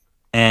him.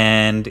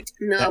 And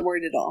Not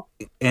worried at all.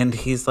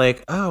 he's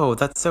like, "Oh,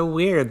 that's so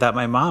weird that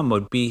my mom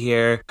would be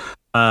here."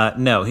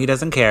 No, he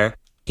doesn't care.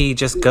 He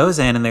just goes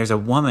in and there's a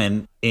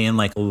woman in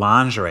like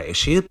lingerie.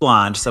 She's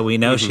blonde, so we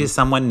know she's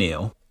someone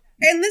new.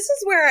 And this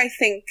is where I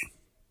think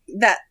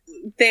that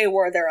they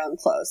wore their own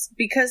clothes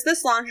because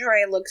this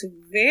lingerie looks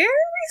very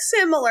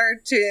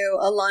similar to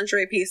a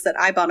lingerie piece that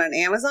I bought on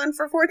Amazon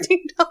for $14.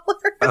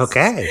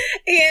 Okay.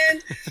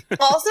 And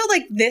also,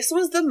 like, this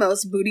was the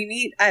most booty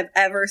meat I've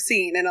ever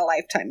seen in a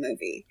Lifetime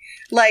movie.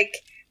 Like,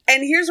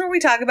 and here's where we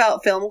talk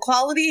about film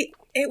quality.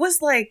 It was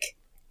like,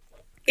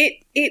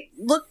 it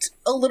looked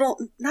a little,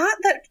 not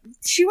that,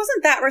 she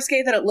wasn't that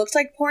risque that it looked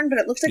like porn, but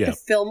it looked like Yeah. the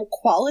film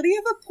quality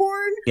of a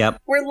porn.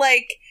 Yep. Where,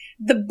 like,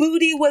 the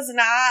booty was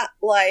not,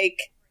 like,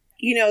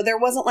 there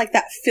wasn't, like,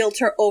 that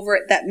filter over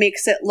it that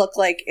makes it look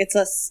like it's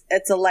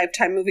a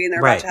Lifetime movie and they're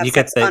about to have You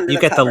get sex under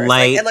the covers. Like,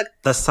 light, it looked,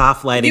 the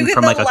soft lighting you get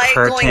from the like a light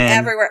curtain. going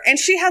everywhere, and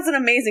she has an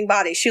amazing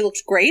body. She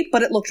looked great,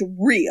 but it looked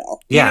real.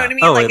 You Yeah. know what I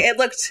mean? Oh, Like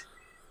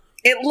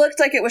it looked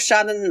like it was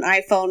shot on an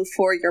iPhone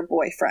for your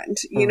boyfriend.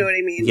 You know what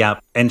I mean?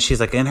 Yep. And she's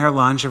like in her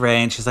lingerie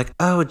and she's like,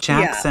 "Oh,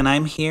 Jackson,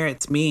 I'm here.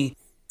 It's me,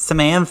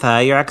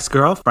 Samantha, your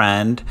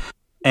ex-girlfriend."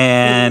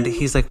 And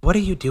he's like, "What are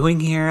you doing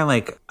here?"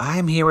 Like,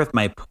 "I'm here with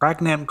my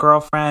pregnant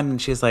girlfriend."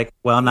 And she's like,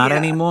 "Well, not Yeah.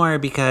 anymore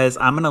because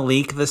I'm going to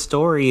leak the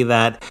story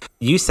that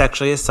you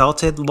sexually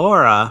assaulted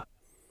Laura."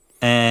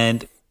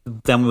 And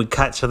then we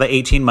cut to the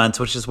 18 months,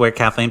 which is where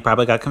Kathleen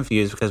probably got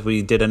confused because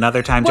we did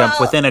another time jump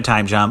Well, within a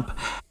time jump.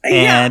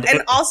 Yeah, And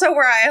and also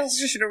where I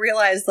also should have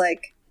realized,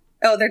 like,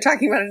 oh, they're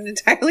talking about an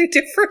entirely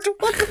different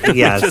woman.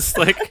 yes. Just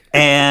like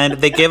And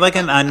they give like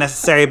an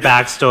unnecessary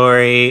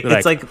backstory. Like,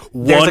 It's like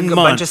there's a 1 bunch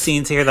month. of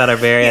scenes here that are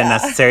very Yeah.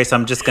 unnecessary, so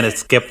I'm just going to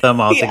skip them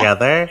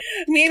altogether.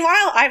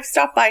 Meanwhile, I've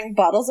stopped buying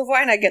bottles of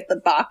wine. I get the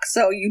box,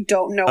 so you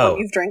don't know Oh.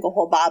 when you've drank a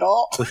whole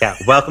bottle. Yeah,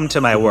 welcome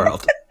to my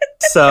world.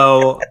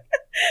 So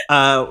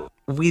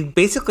we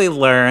basically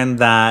learn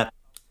that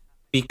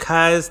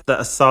because the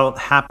assault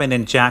happened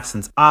in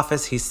Jackson's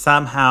office, he's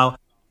somehow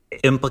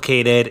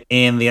implicated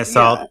in the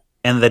assault, Yeah.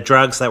 and the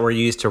drugs that were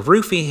used to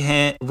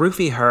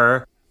roofie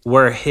her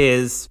were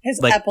his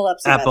like,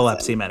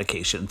 epilepsy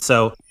medication.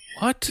 So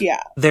what?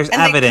 Yeah. there's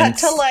And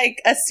evidence. they cut to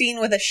like a scene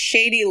with a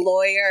shady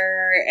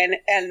lawyer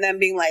and them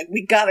being like,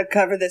 we gotta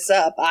cover this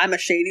up. I'm a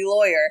shady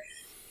lawyer.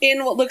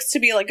 In what looks to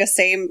be like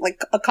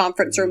a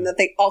conference room that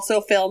they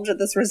also filmed at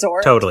this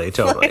resort. Totally.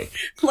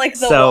 Like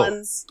the So-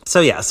 ones.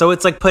 So yeah, so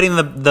it's like putting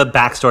the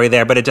backstory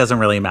there, but it doesn't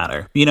really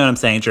matter. You know what I'm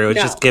saying, Drew? It's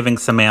No. just giving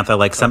Samantha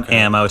like some Okay.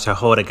 ammo to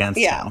hold against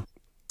Yeah. him.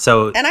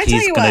 So And I tell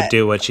he's you going to what.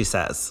 do what she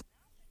says.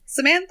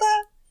 Samantha,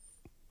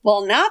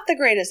 well, not the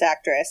greatest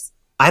actress.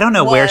 I don't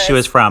know where she Was-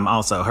 was from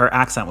also. Her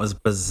accent was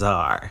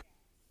bizarre.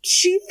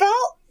 She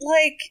felt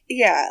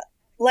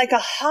like a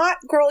hot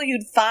girl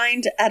you'd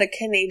find at a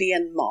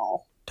Canadian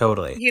mall.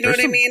 Totally. You know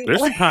what I mean? There's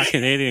some Like, hot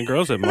Canadian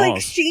girls at like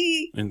malls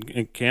she, in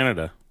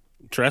Canada.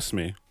 Trust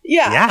me.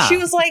 Yeah. she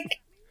was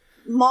like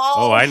mall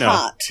Oh, I know.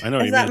 hot. I know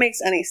what if you that mean.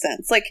 makes any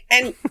sense. Like,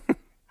 and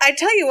I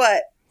tell you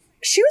what,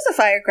 she was a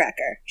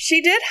firecracker.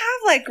 She did have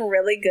like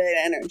really good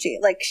energy.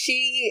 Like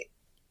she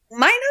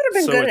might not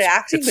have been good at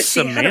acting, it's but she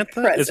had a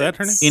Samantha? presence. Is that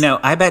her name? You know,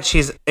 I bet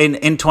she's in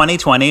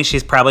 2020,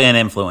 she's probably an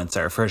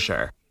influencer for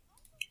sure.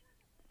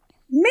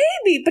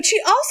 Maybe, but she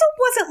also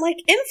wasn't like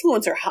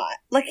influencer hot.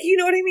 Like, you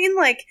know what I mean?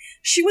 Like,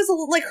 she was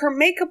like her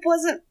makeup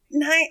wasn't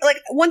nice. Like,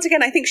 once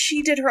again, I think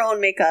she did her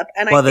own makeup,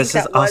 and Well, I think this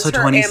is that was also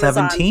her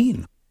Amazon.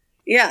 2017.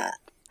 Yeah.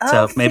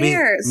 So Oh, maybe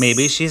fierce.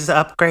 maybe she's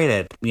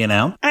upgraded, you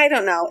know? I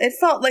don't know. It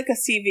felt like a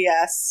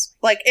CVS.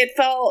 Like I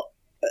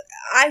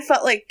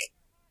felt like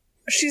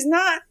she's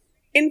not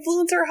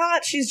influencer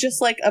hot. She's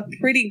just like a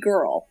pretty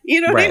girl.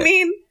 You know what I Right.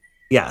 mean?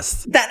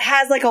 Yes. That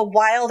has like a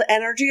wild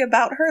energy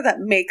about her that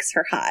makes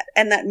her hot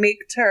and that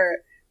makes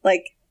her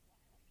like,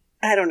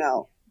 I don't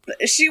know.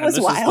 She And was this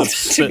is wild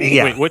the- to me.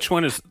 Yeah. Wait, which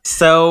one is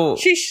So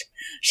She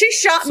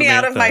shot me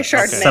out of my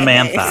Samantha. Chardonnay.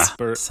 Samantha.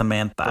 Bur-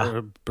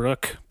 Samantha.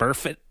 Brooke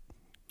Burfitt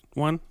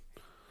one?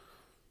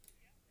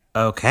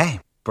 Okay.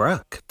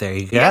 Brooke. There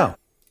you go. Yeah.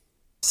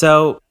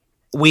 So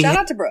we Shout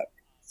out to Brooke.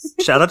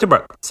 shout out to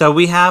Brooke. So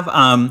we have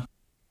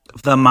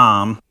the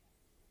mom,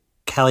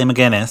 Kelly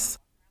McGinnis.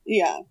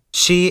 Yeah.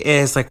 She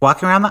is like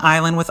walking around the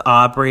island with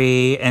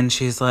Aubrey, and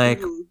she's like,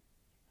 Mhm.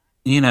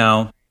 you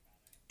know,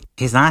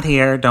 he's not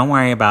here. Don't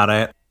worry about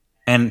it.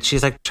 And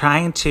she's like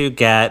trying to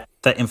get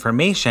the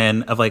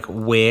information of like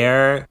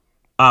where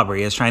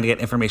Aubrey is trying to get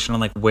information on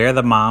like where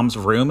the mom's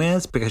room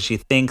is because she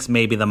thinks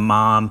maybe the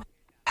mom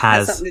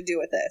Has has something to do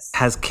with this.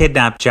 has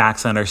kidnapped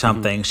Jackson or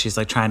something. She's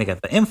like trying to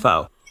get the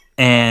info.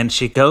 And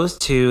she goes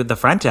to the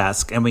front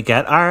desk, and we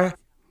get our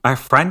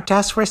front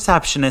desk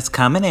receptionist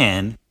coming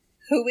in.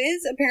 Who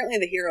is apparently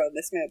the hero of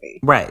this movie.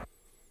 Right.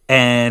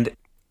 And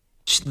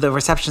the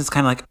receptionist's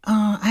kind of like,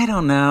 oh, I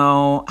don't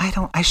know.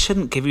 I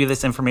shouldn't give you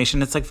this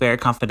information. It's like very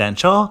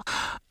confidential.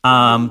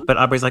 But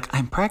Aubrey's like,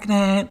 I'm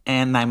pregnant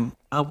and I'm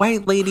a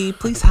white lady.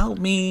 Please help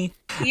me.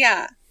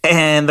 Yeah.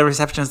 And the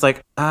receptionist's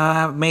like,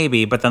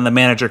 maybe. But then the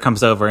manager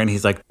comes over and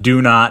he's like,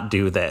 do not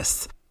do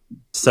this.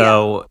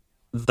 So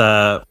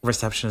the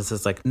receptionist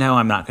is like, no,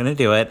 I'm not going to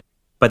do it.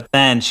 But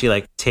then she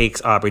like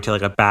takes Aubrey to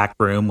like a back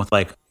room with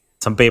like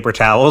some paper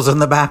towels in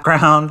the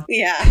background.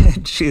 Yeah.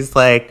 And she's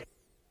like,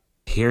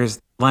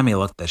 let me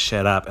look this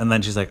shit up. And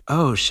then she's like,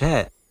 oh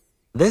shit,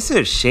 this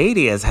is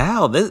shady as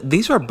hell.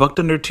 These were booked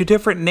under 2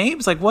 different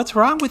names. Like, what's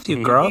wrong with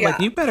you, girl? Yeah.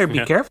 Like, you better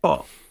be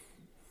careful.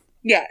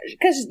 Yeah.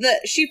 Because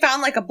she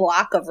found like a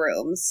block of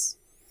rooms.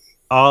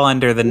 All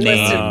under the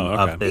name Oh,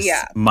 okay. of this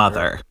Yeah.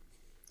 mother.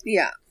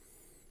 Yeah.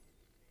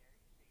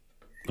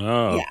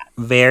 Oh, Yeah.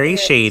 Very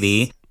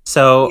shady.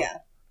 So Yeah.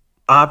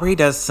 Aubrey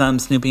does some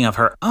snooping of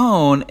her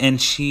own,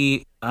 and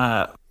she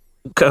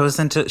gets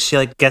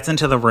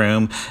into the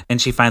room,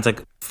 and she finds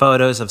like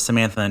photos of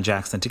Samantha and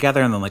Jackson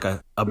together, and then like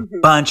a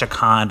bunch of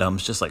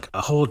condoms, just like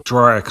a whole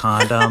drawer of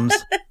condoms,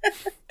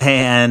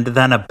 and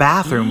then a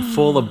bathroom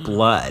full of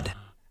blood.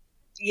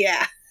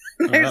 Yeah.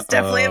 There's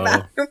definitely a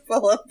bathroom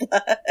full of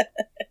blood.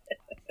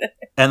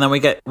 And then we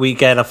get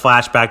a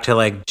flashback to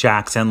like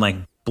Jackson like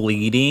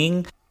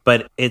bleeding,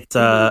 but it's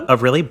a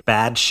really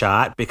bad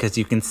shot because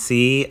you can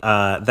see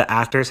the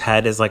actor's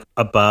head is like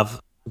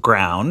above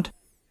ground,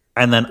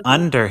 and then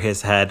under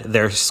his head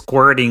they're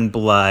squirting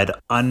blood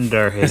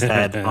under his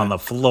head on the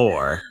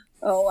floor.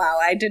 Oh wow!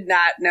 I did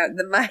not know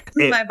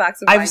my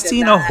box of I've wine did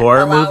seen a not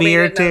horror allow movie me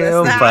or to two,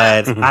 notice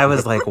that. but I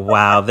was like,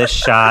 wow, this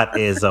shot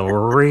is a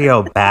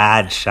real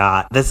bad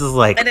shot. This is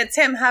like, And it's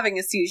him having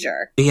a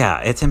seizure.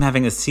 yeah, it's him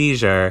having a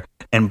seizure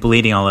and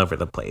bleeding all over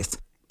the place.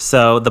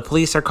 So the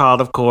police are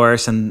called, of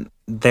course, and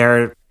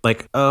they're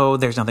like, oh,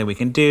 there's nothing we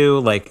can do.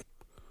 Like,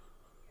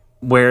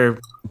 we're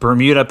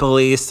Bermuda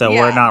police, so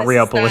we're not this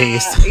real is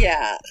police.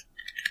 yeah.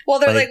 Well,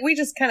 they're Like- like, we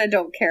just kind of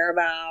don't care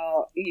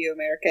about you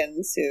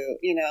Americans who,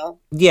 you know.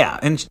 Yeah,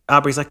 and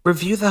Aubrey's like,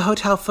 review the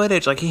hotel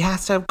footage. Like, he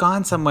has to have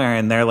gone somewhere.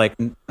 And they're like,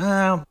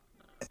 oh,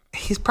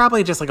 he's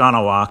probably just like on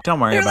a walk. Don't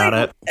worry They're about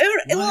like,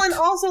 it. Well, and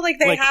also like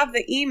they Like, have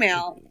the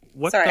email.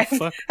 what Sorry, the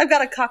fuck? I've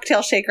got a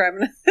cocktail shaker.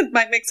 It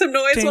might make some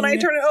noise when I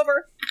turn it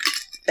over.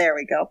 There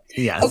we go.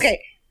 Yes.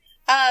 Okay.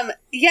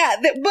 Yeah,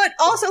 but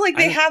also like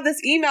they have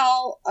this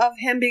email of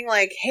him being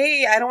like,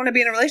 "Hey, I don't want to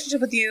be in a relationship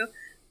with you,"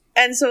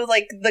 and so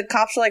like the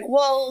cops are like,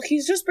 "Well,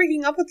 he's just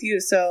breaking up with you,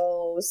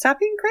 so stop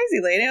being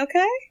crazy, lady."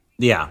 Okay.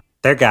 Yeah,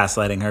 they're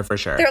gaslighting her for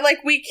sure. They're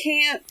like, we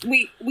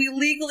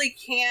legally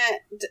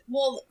can't.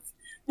 Well,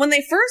 when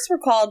they first were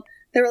called,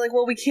 they were like,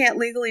 well, we can't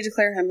legally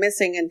declare him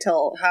missing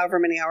until however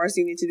many hours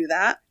you need to do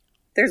that.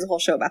 There's a whole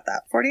show about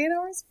that. 48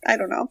 hours? I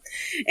don't know.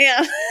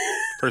 And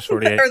First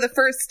 48. or the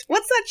first,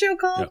 what's that show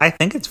called? I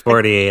think it's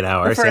 48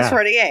 hours. The first Yeah.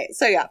 48.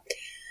 So yeah.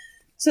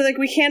 So like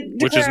we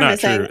can't Which is declare her not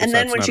missing. true, And so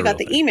then it's when not she a got real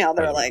the thing, email,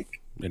 by they're the way.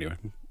 like, Anyway.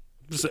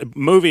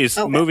 Movies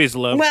Okay.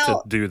 love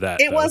Well, to do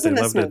that. it though. wasn't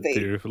they this love movie.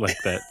 to do like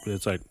that.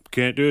 It's like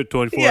can't do it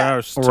 24 Yeah.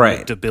 hours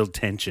Right. to build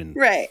tension.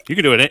 right. You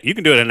can do it. You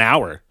can do it an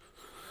hour.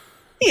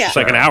 Yeah. It's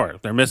like an hour.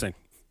 They're missing.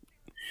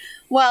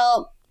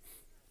 Well,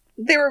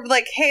 they were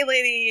like, "Hey,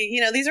 lady, you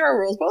know these are our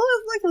rules." But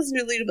like, listen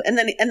to lead. And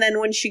then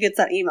when she gets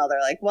that email, they're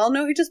like, "Well,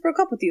 no, he just broke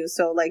up with you,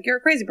 so like you're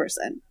a crazy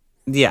person."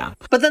 Yeah.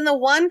 But then the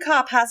one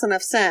cop has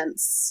enough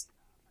sense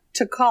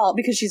to call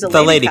because she's a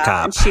The lady cop,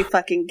 cop. and she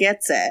fucking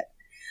gets it.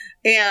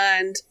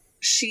 And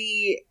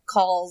she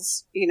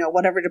calls, you know,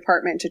 whatever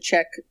department to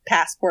check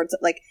passports.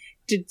 Like,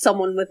 did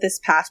someone with this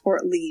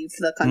passport leave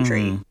the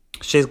country? Mhm.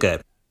 She's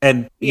good.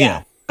 And you Yeah.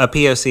 know, a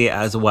POC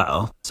as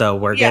well. So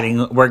we're Yeah.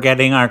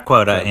 getting our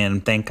quota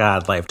in, thank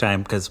God,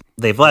 Lifetime, because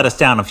they've let us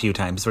down a few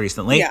times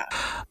recently. Yeah.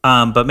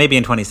 But maybe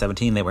in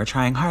 2017 they were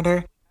trying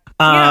harder.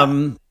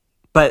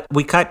 But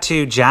we cut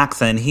to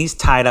Jackson. He's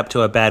tied up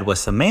to a bed with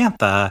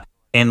Samantha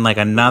in like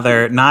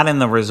another, not in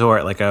the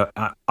resort, like a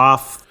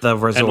off the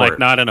resort, And like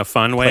not in a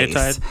fun way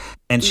place. tied.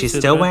 And she's to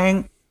still the bed?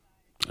 wearing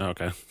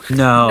Okay.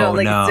 no,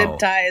 zip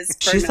ties.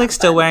 for She's like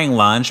still nothing. wearing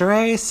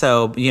lingerie,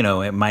 so you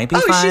know it might be Oh,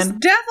 she fun.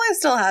 definitely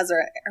still has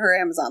her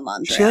Amazon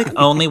lingerie. She like on.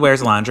 only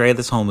wears lingerie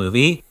this whole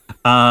movie.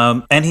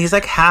 And he's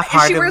like And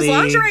half-heartedly. she wears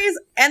lingerie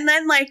and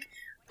then like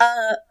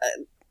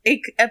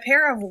a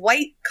pair of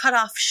white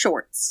cutoff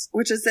shorts,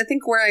 which is I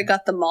think where I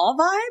got the mall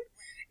vibe.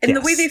 And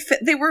the way Yes. they fit,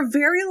 they were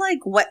very like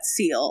wet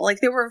seal. Like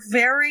they were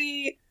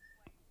very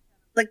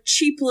like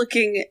cheap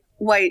looking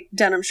white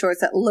denim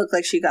shorts that looked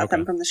like she got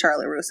them from the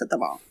Charlotte Russe at the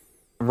mall.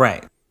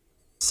 Right.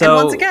 So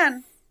And once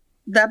again,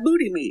 that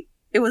booty meat.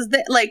 It was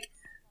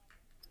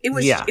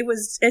Yeah.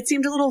 it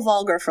seemed a little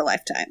vulgar for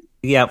Lifetime.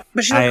 Yep.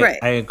 But she looked great.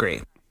 I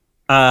agree.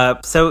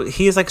 So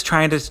he's like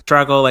trying to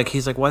struggle. Like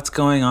he's like, "What's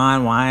going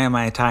on? Why am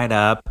I tied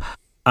up?"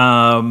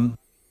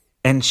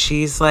 And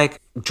she's like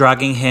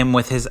drugging him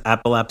with his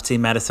epilepsy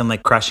medicine,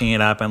 like crushing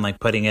it up and like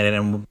putting it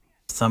in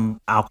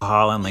some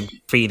alcohol and like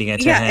feeding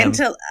it to him.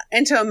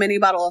 into a mini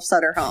bottle of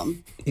Sutter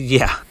Home.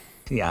 Yeah.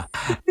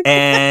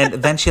 And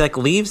then she like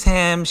leaves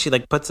him. She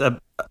like puts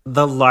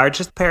the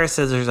largest pair of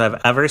scissors I've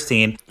ever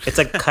seen. It's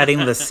like cutting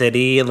the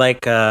city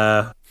like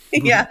Yeah,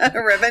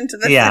 a ribbon to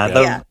the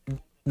yeah,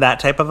 that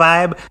type of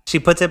vibe. She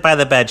puts it by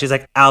the bed. She's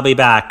like, "I'll be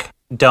back.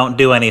 Don't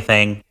do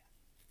anything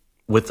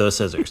with those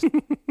scissors."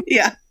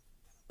 yeah.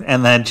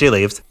 And then she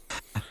leaves.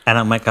 And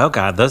I'm like, "Oh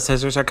God, those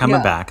scissors are coming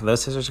Yeah. back.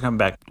 Those scissors are coming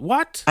back."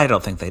 What? I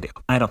don't think they do.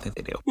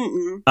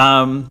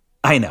 Mm-mm.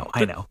 I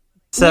know.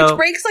 So Which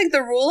breaks like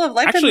the rule of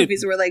Lifetime Actually,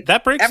 movies where like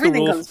that breaks the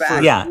everything rule comes for-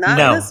 back. Yeah, not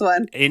no. this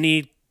one.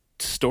 Any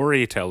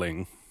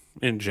storytelling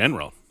in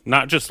general,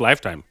 not just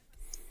Lifetime.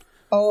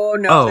 Oh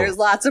no, Oh. there's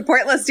lots of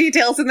pointless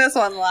details in this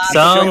one. Lots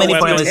so of many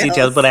Weapons. pointless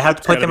details, but I have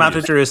to point them out to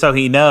Enemies. Drew so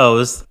he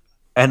knows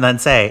and then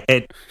say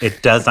it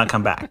does not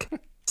come back.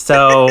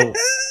 So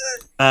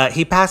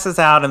he passes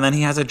out and then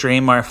he has a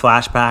dream or a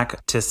flashback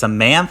to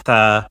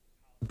Samantha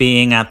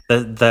being at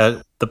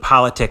the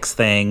politics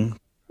thing.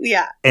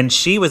 Yeah, And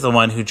she was the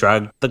one who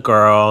drugged the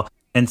girl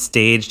and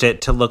staged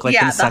it to look like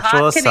yeah. a The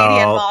sexual hot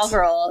Canadian mall assault.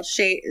 girl,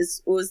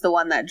 was the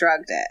one that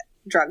drugged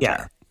Yeah.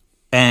 her.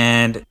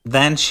 And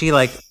then she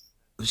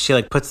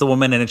puts the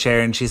woman in a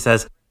chair and she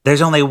says,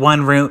 there's only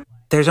room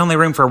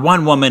for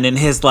one woman in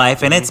his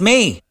life, and it's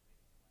me.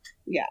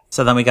 Yeah,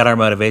 So then we got our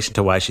motivation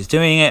to why she's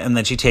doing it, and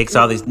then she takes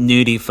all these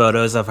nudie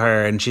photos of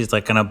her and she's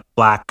like gonna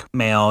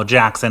blackmail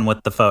Jackson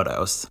with the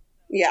photos.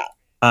 yeah.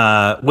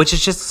 Which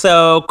is just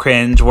so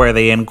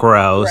cringe-worthy and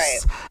gross. Right.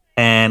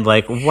 And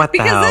like, what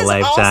Because the hell,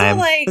 this also, Lifetime?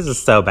 like- This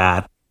is so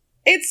bad.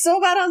 It's so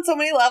bad on so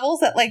many levels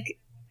that like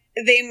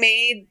they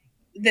made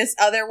this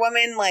other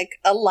woman like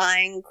a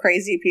lying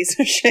crazy piece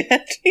of shit.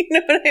 You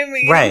know what I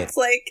mean? Right. It's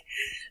like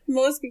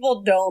most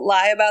people don't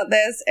lie about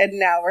this, and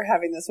now we're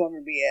having this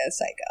woman be a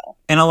psycho.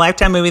 In a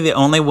Lifetime movie, the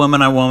only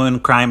woman on woman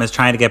crime is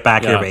trying to get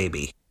back your Yeah.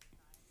 baby.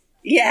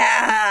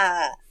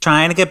 Yeah.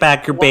 Trying to get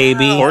back your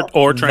baby,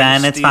 Or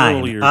trying then to it's steal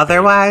fine. your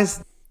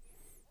Otherwise,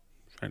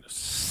 Trying to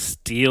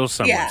steal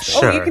someone's Yeah. baby.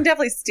 Sure. Oh, you can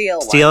definitely steal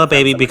one steal a from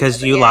baby somebody because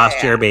else. you Yeah, lost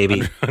yeah. your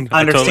baby. I totally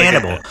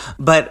Understandable. get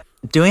But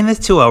doing this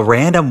to a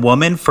random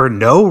woman for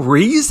no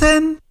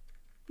reason?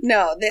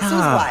 No, this was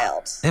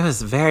wild. It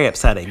was very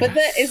upsetting. But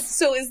is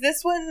this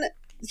when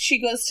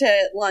she goes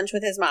to lunch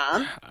with his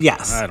mom?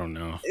 Yes. I don't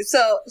know.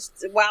 So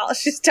while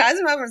she ties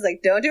him up and is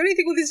like, "Don't do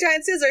anything with these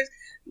giant scissors,"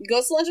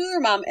 goes to lunch with her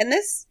mom, and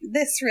this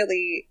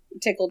really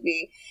tickled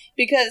me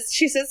because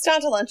she sits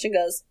down to lunch and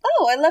goes,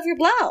 "Oh, I love your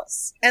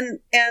blouse," and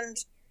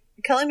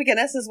Kelly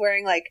McGinnis is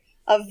wearing like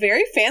a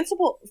very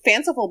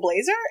fanciful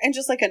blazer and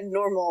just like a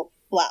normal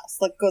blouse,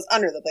 like goes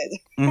under the blazer.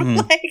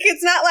 Mhm. Like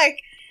it's not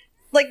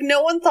like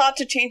no one thought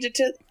to change it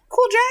to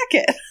cool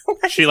jacket.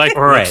 She like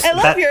Right. looks, I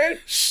love your.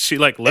 she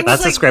like It looks was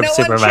That's a script no one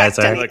checked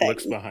supervisor. anything. Like,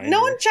 looks behind No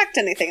her. one checked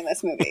anything in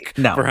this movie.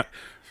 No. right.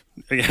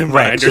 Right. She's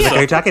like, herself.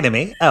 "Are you talking to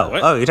me?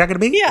 What? Oh, you're talking to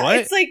me?" Yeah, What?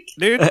 it's like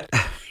Dude,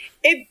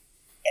 it.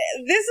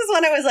 this is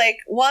when I was like,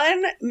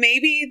 one,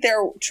 maybe there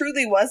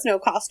truly was no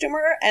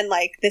costumer, and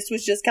like this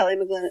was just Kelly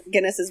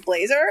McGinnis's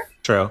blazer.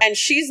 True. And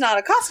she's not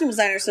a costume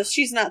designer, so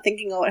she's not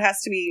thinking, oh, it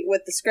has to be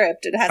with the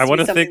script. It has I to want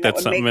be to something think that that's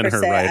would something make in her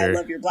her say, writer. I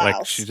love your blouse.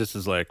 Like she just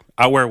is like,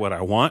 I wear what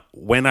I want,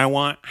 when I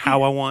want,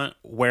 how I want,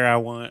 where I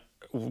want,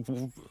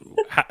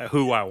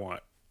 who I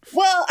want.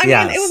 Well, I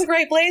Yes. mean, it was a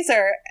great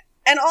blazer.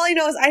 And all I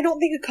know is I don't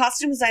think a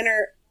costume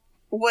designer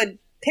would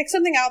pick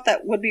something out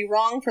that would be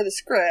wrong for the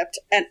script.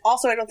 And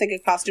also, I don't think a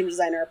costume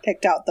designer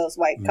picked out those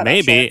white cutout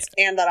Maybe. shorts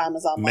and that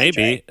Amazon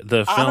Maybe lingerie.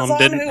 the film Amazon,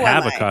 didn't who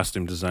have am a I?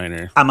 costume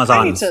designer. I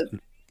Amazon. need to...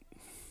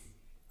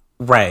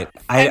 Right.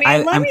 I mean,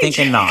 let I'm me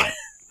thinking check. not.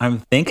 I'm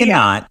thinking Yeah.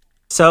 not.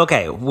 So,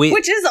 okay.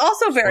 Which is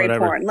also very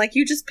Whatever. porn. Like,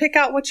 you just pick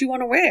out what you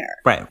want to wear.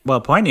 Right.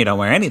 Well, porn, you don't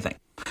wear anything.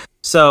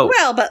 So,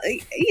 Well, but,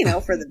 you know,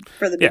 for the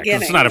Yeah, 'cause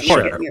beginning. it's not when you're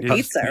important. getting your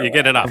You, pizza or you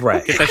get it off.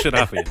 Right. Get that shit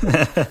off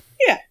of you.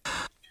 Yeah.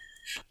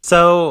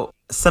 So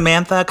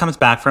Samantha comes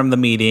back from the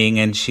meeting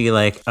and she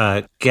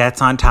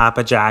gets on top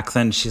of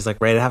Jackson. She's like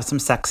ready to have some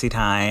sexy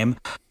time.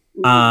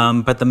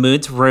 But the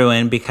mood's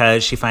ruined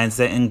because she finds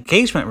the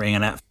engagement ring.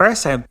 And at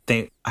first I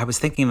was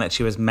thinking that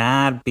she was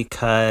mad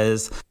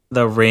because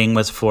the ring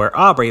was for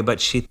Aubrey,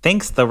 but she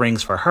thinks the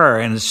ring's for her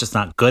and it's just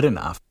not good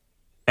enough.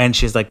 And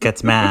she's like,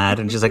 gets mad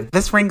and she's like,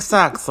 this ring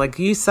sucks. Like,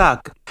 you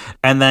suck.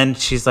 And then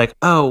she's like,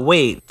 oh,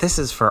 wait, this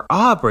is for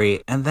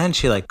Aubrey. And then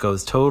she like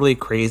goes totally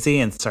crazy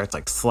and starts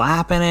like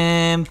slapping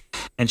him.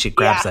 And she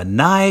grabs a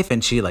knife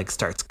and she like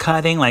starts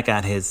cutting like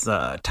at his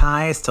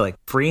ties to like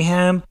free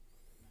him.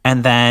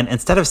 And then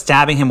instead of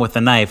stabbing him with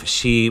the knife,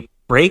 she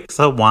breaks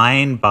a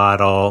wine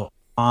bottle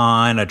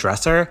on a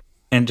dresser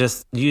and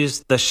just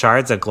used the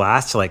shards of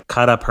glass to like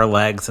cut up her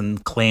legs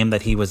and claim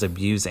that he was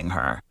abusing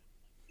her.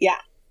 Yeah.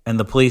 And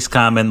the police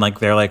come and like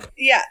they're like,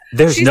 Yeah.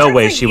 there's She no starts,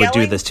 way like, she would do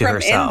yelling this to from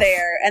herself. in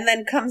there, and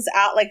then comes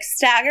out, like,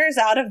 staggers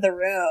out of the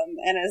room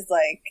and is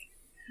like,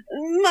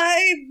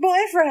 my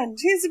boyfriend,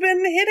 he's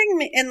been hitting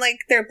me. And, like,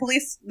 the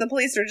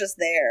police are just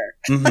there.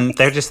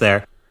 They're just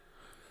there.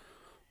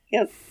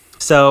 Yep.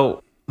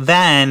 So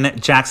then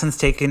Jackson's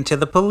taken to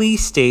the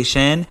police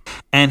station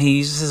and he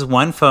uses his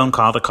one phone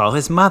call to call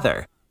his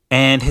mother.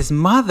 And his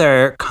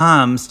mother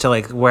comes to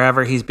like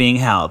wherever he's being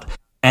held.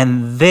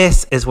 And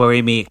this is where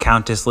we meet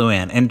Countess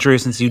Luann. And Drew,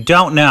 since you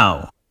don't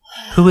know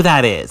who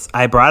that is,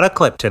 I brought a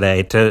clip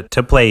today to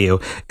play you.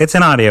 It's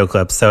an audio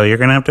clip, so you're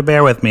going to have to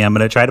bear with me. I'm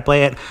going to try to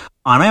play it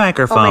on my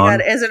microphone. Oh my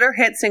God. Is it her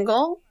hit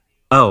single?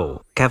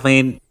 Oh,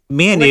 Kathleen,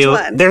 me and Which you,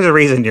 one? there's a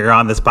reason you're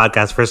on this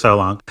podcast for so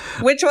long.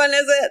 Which one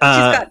is it? She's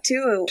got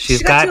two.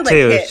 She's got two.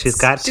 Like, hits. She's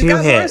got two She's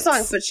got more hits.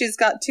 songs, but she's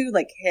got two,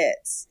 like,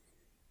 hits.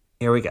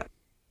 Here we go.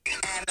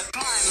 And the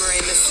primary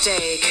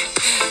mistake,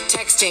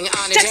 texting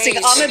on a Texting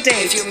date. on a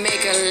date. If you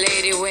make a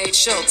lady wait,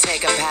 she'll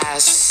take a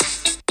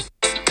pass.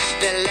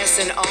 The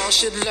lesson all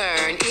should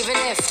learn, even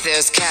if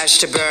there's cash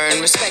to burn.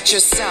 Respect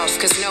yourself,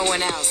 cause no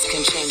one else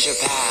can change your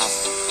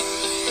path.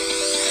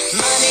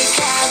 Money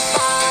can't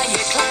buy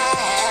your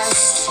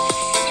class.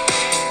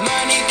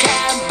 Money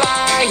can't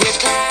buy your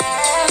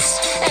class.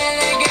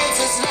 Elegance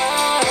is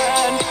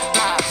learned,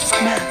 my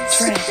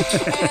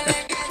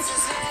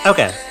friends.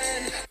 Okay.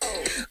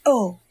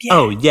 Oh, yeah.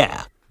 Oh,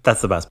 yeah.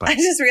 That's the best part. I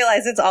just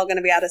realized it's all going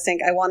to be out of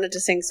sync. I wanted to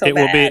sing so It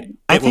will bad. be.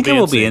 I think it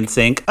will be in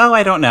sync. Oh,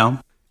 I don't know.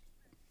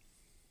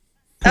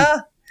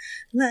 Oh,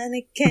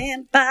 money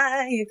can't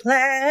buy your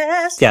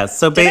class. Yeah,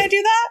 so Did I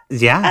do that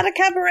at yeah. a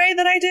cabaret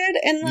that I did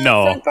in the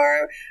No.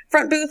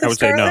 front booth I of would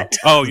say no. Scarlet?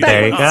 Oh, you Back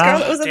There when you go.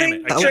 Scarlet was a Damn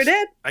thing. it. I Sure guess-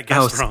 did. I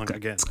guessed wrong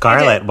again.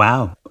 Scarlet,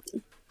 wow.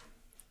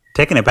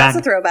 Taking it back.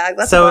 That's a throwback.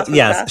 That's a So, Boston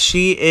yes, Fest.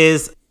 she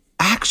is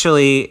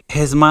actually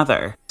his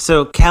mother.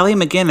 So, Kelly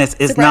McGinnis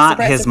is Surprise, not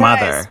surprise, his surprise.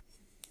 mother.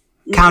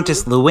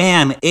 Countess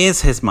Luann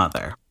is his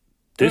mother.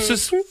 This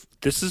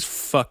is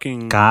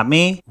fucking Got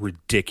me?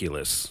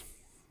 ridiculous.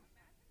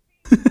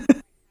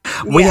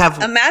 We Yeah.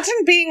 have Imagine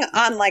being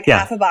on like Yeah.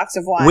 half a box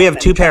of wine. we have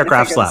and two trying to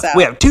paragraphs figure this left. out.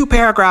 We have two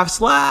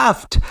paragraphs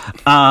left.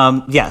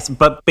 Yes,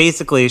 but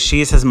basically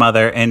she's his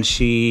mother and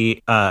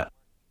she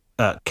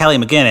Kelly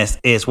McGinnis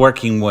is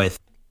working with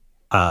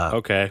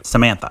Okay.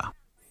 Samantha.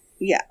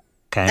 Yeah.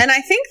 Okay. And I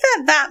think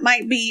that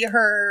might be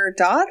her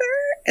daughter.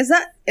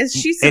 Is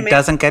she It Samantha?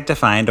 doesn't get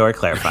defined or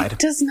clarified. It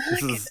does not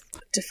get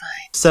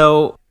defined.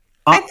 So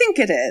I think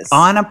it is.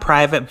 on a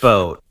private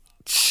boat,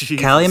 Jesus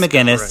Kelly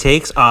McGinnis Christ.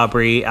 takes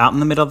Aubrey out in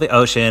the middle of the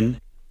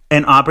ocean,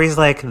 and Aubrey's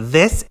like,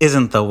 "This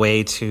isn't the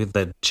way to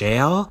the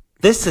jail.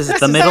 This is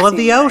the middle of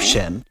the exactly right.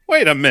 ocean."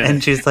 Wait a minute.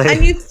 And she's like,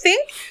 And you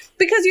think,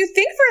 because you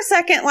think for a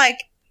second, like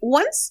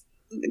once,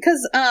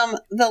 because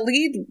the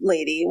lead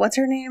lady, what's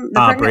her name? The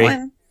Aubrey. pregnant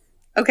one?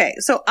 Okay,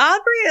 so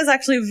Aubrey is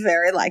actually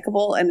very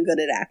likable and good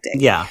at acting.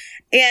 "Yeah,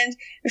 And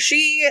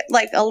she,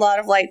 like a lot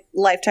of like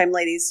Lifetime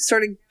ladies,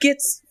 sort of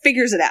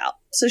figures it out.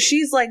 So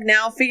she's like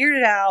now figured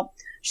it out.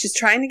 She's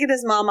trying to get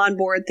his mom on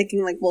board,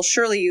 thinking like, well,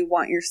 surely you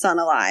want your son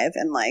alive.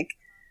 And like,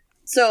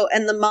 so,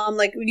 and the mom,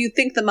 like, you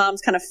think the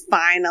mom's kind of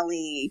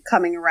finally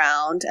coming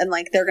around and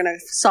like they're going to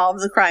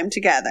solve the crime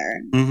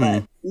together. Mhm.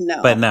 But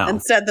no. But no.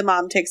 Instead, the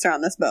mom takes her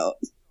on this boat.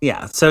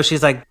 Yeah. So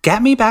she's like,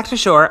 get me back to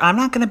shore. I'm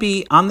not going to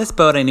be on this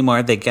boat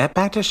anymore. They get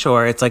back to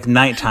shore. It's like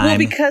nighttime. Well,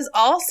 because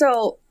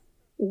also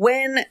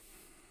when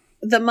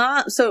the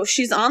mom, so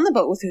she's on the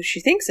boat with who she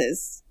thinks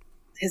is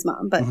his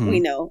mom, but we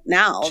know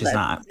now She's that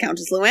not.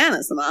 Countess Luann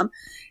is the mom.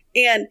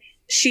 And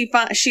she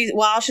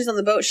while she's on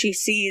the boat, she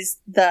sees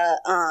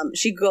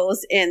she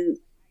goes in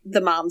the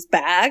mom's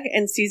bag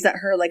and sees that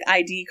her like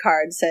ID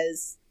card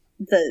says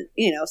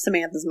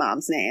Samantha's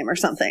mom's name or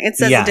something. It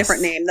says Yes. a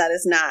different name that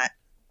is not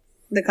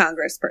the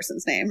Congress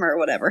person's name or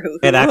whatever.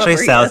 It actually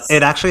whoever he says is.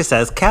 it actually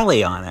says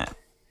Kelly on it.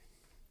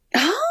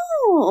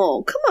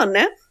 Oh, come on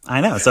now.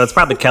 I know. So it's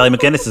probably Kelly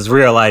McGinnis's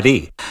real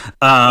ID.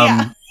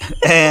 Yeah.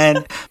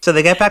 And so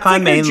they get back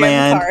on like her gym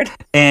mainland, card.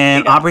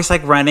 and Yeah. Aubrey's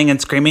like running and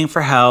screaming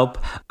for help.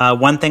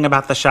 One thing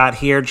about the shot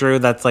here, Drew,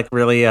 that's like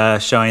really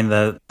showing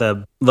the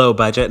low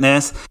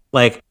budgetness,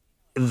 like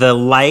the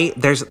light.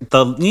 There's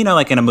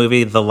like in a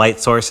movie, the light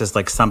source is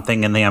like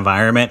something in the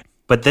environment,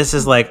 but this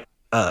is like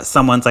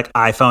someone's like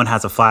iPhone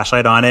has a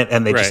flashlight on it,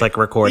 and they just Right. like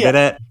recorded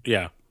it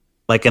Yeah.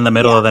 like in the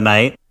middle of the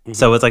night.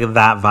 So it's like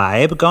that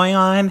vibe going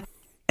on.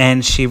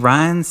 And she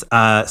runs.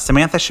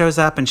 Samantha shows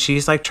up and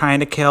she's like trying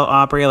to kill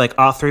Aubrey. Like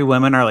all three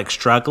women are like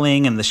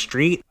struggling in the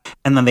street.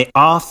 And then they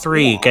all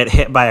three get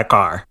hit by a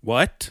car.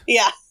 What?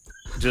 Yeah.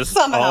 Just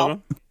Somehow. all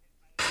of them?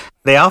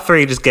 They all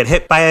three just get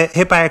hit by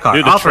a car.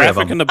 Dude, the all three of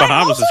traffic them. in the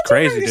Bahamas is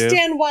crazy, I also don't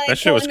understand dude. why That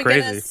shit was Kelly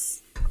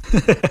crazy.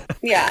 McGinnis-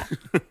 yeah.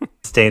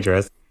 It's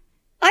dangerous.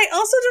 I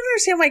also don't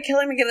understand why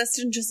Kelly McGinnis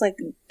didn't just like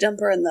dump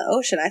her in the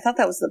ocean. I thought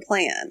that was the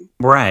plan.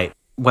 Right.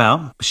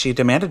 Well, she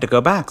demanded to go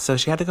back, so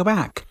she had to go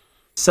back.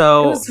 It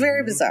So was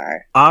very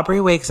bizarre.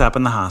 Aubrey wakes up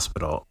in the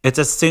hospital. It's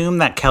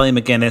assumed that Kelly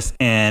McGinnis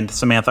and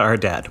Samantha are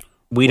dead.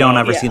 We don't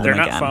ever see them They're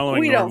not again. following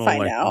We don't normal find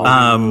like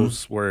out. movie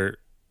rules where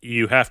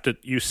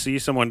you see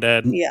someone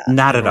dead. Yeah.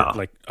 Not at or, all.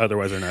 Like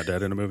otherwise they're not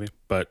dead in a movie,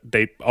 but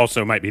they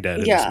also might be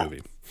dead in Yeah. this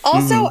movie.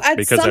 Also, at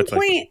Because some that's, like-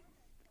 point,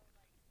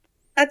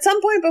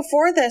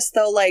 before this,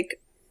 though, like,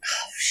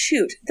 oh,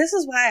 shoot, this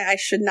is why I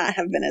should not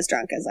have been as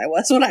drunk as I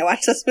was when I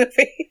watched this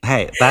movie.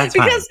 Hey, that's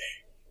fine. Because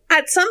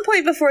at some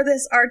point before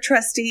this, our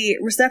trusty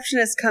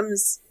receptionist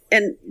comes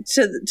in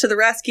to the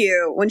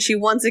rescue when she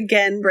once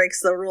again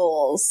breaks the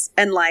rules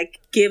and like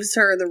gives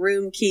her the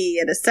room key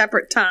at a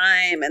separate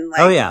time and like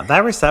Oh yeah,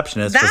 that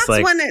receptionist that's was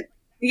like, when it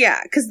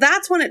because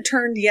that's when it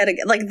turned yet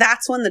again, like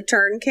that's when the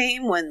turn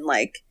came when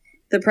like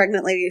the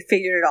pregnant lady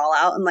figured it all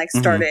out and like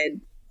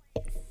started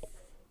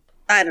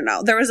I don't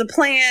know, there was a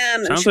plan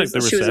and Sounds she like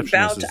was, the she was receptionist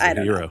about is to, I the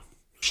don't hero. know,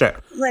 sure,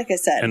 like I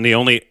said And the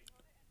only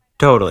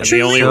totally.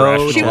 the only Truly,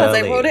 rational- she was.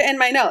 I wrote it in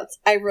my notes.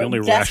 I only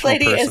wrote, "This rational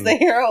lady is person. the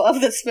hero of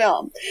this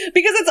film,"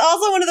 because it's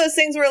also one of those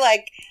things where,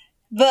 like,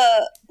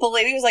 the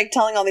lady was like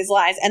telling all these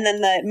lies, and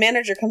then the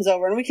manager comes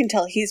over, and we can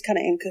tell he's kind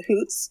of in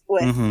cahoots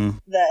with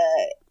Mhm. the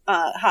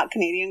hot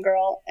Canadian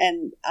girl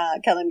and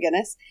Kelly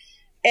McGinnis,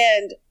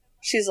 and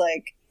she's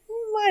like,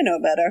 "I know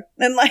better,"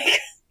 and like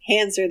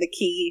hands her the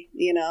key,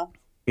 you know.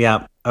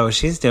 Yeah. Oh,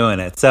 she's doing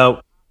it. So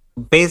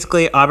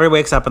basically, Aubrey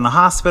wakes up in the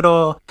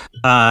hospital.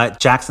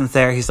 Jackson's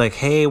there. He's like,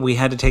 hey, we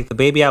had to take the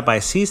baby out by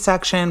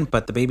C-section,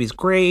 but the baby's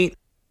great.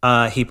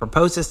 He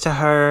proposes to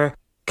her.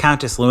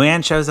 Countess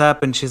Luann shows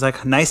up and she's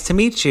like, nice to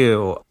meet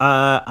you.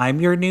 I'm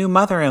your new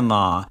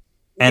mother-in-law.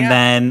 And Yeah.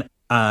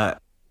 then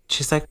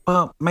she's like,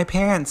 well, my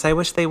parents, I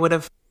wish they would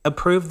have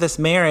approved this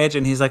marriage.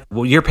 And he's like,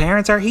 well, your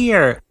parents are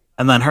here.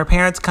 And then her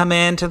parents come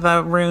into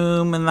the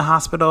room in the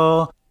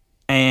hospital.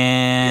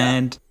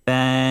 And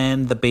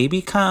then the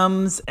baby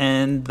comes,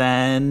 and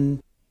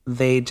then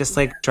they just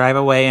like drive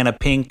away in a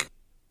pink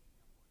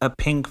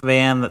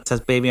van that says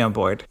baby on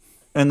board.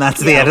 And that's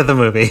the end of the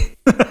movie.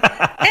 And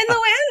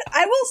Luann,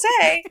 I will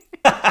say,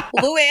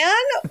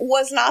 Luann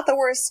was not the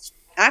worst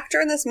actor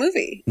in this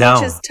movie, No,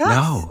 which is tough.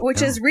 no,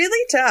 which no. is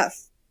really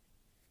tough.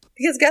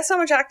 Because guess how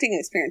much acting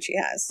experience she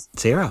has?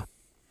 0.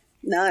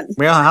 None.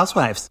 Real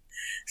Housewives.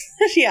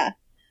 Yeah.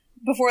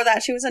 Before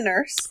that, she was a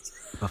nurse.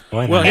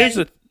 Well, here's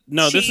And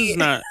this she- is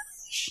not.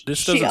 This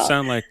she- doesn't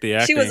sound like the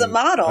acting. she was a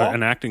model.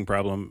 An acting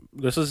problem.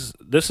 This is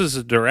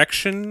a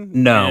direction.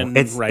 No, and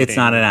it's writing,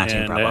 not an acting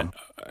and, problem.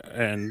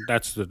 And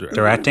that's the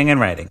Directing and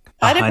writing.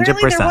 And 100%.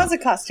 apparently there was a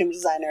costume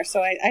designer,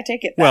 so I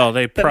take it back. Well,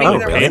 they But maybe probably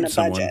there paid wasn't a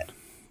someone budget.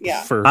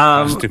 Yeah. for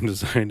costume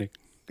designing.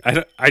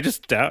 I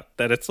just doubt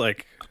that it's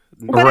like.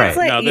 But Right. it's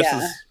like, No,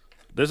 yeah.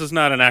 this is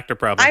not an actor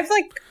problem. I've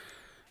like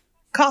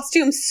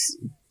costumes.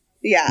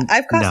 Yeah,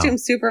 I've costume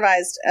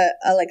supervised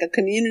a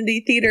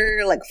community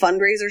theater like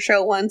fundraiser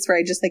show once where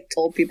I just like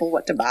told people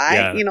what to buy.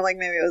 Yeah. You know, like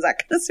maybe it was that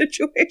kind of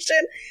situation.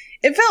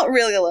 It felt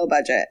really low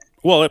budget.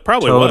 Well, it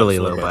probably Totally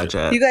was low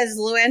budget. You guys,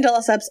 Luann de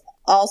Lesseps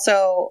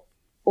also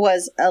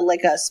was a It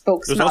was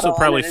spokesmodel also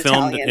probably on an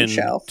filmed Italian in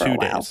show for 2 a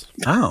while. days.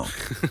 Oh.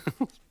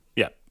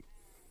 Yeah,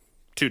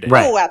 2 days.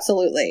 Right. Oh,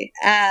 absolutely,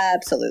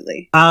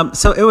 absolutely.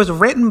 So it was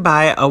written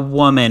by a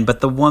woman, but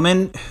the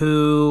woman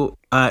who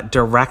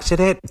directed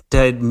it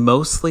did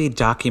mostly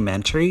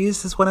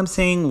documentaries, is what I'm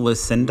saying.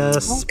 Lucinda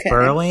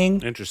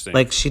Sperling. Interesting.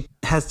 Like she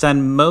has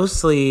done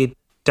mostly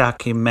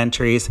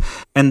documentaries,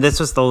 and this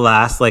was the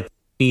last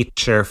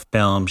feature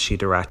film she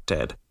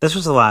directed. This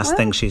was the last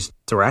thing she's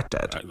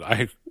directed.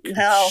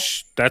 Hell.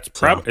 That's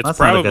So, it's that's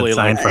not a good probably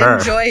sign like for her.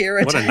 Enjoy your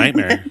what a retirement.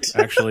 nightmare.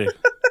 Actually,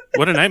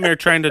 what a nightmare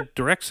trying to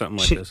direct something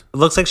like She this.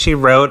 looks like she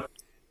wrote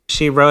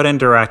and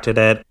directed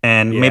it,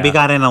 and maybe Yeah.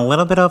 got in a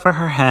little bit over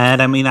her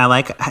head. I mean, I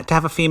like to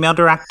have a female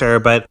director,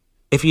 but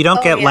if you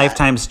don't get yeah.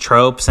 Lifetime's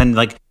tropes and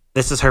like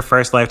this is her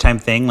first Lifetime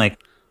thing, like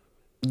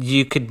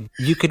you could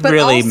But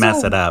really also-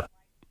 mess it up.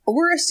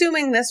 We're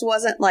assuming this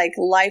wasn't like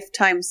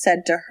Lifetime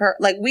said to her.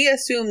 Like, we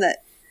assume that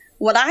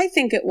what I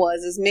think it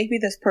was is maybe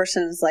this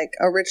person is like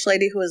a rich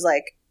lady who was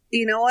like,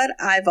 you know what?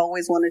 I've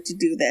always wanted to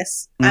do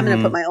this. I'm going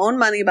to put my own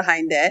money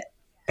behind it.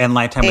 And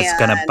Lifetime was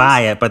going to And-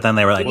 buy it, but then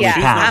they were like, Yeah, we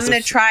she's I'm passed.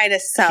 going to try to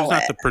She's sell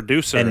not it. the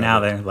producer. And of now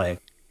it. they're like,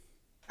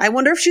 I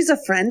wonder if she's a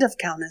friend of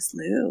Countess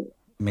Lou.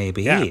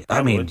 maybe. Yeah,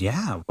 I mean, probably.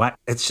 yeah. What?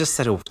 It's just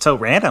so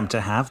random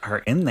to have her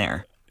in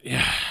there.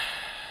 Yeah.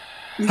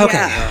 Okay,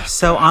 Yeah.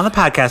 so on the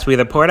podcast, we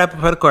either pour it up or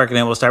put a cork in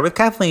it. We'll start with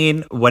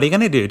Kathleen. What are you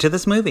going to do to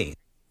this movie?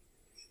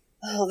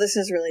 Oh, this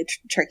is really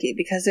tricky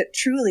because it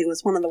truly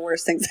was one of the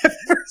worst things I've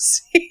ever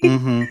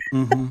seen.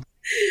 Mm-hmm.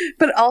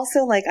 But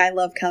also, like, I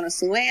love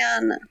Countess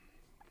Luann.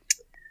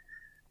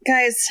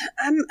 Guys,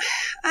 I'm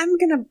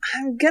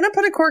gonna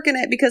put a cork in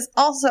it because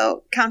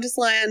also Countess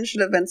Luann should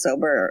have been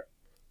sober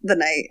the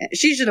night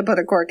she should have put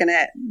a cork in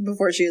it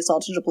before she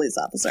assaulted a police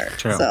officer.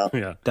 True. So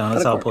Yeah. Don't Put a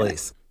assault cork in it.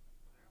 police.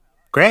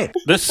 Great.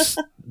 This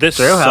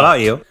Drew, how about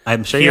sucked. you?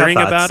 I'm sure you have Hearing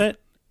thoughts. about it,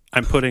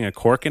 I'm putting a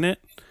cork in it.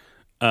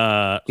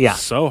 Yeah.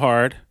 So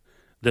hard.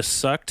 This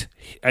sucked.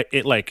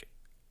 It like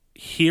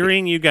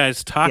hearing you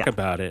guys talk Yeah.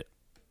 about it.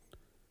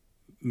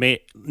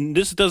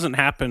 This doesn't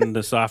happen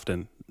this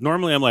often.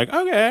 Normally, I'm like,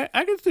 okay,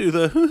 I can see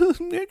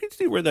I can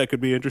see where that could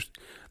be interesting.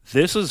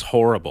 This is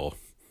horrible.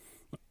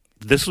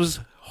 This was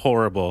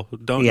horrible.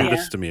 Don't Yeah. do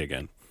this to me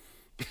again.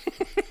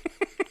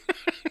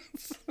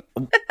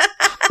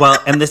 Well,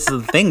 and this is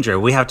the thing, Drew.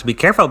 We have to be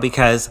careful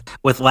because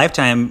with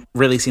Lifetime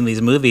releasing these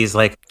movies,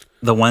 like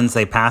the ones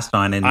they passed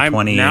on in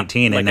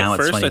 2018, and now at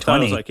it's first I thought I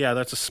 2020. was like, yeah,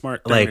 that's a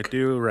smart thing Like- to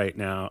do right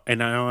now. And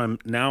now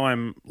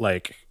I'm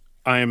like,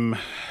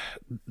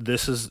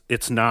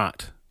 it's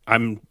not.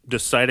 I'm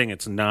deciding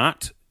it's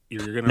not.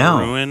 You're gonna No.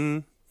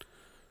 ruin.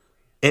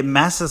 It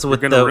messes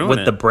with gonna the ruin with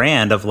it. the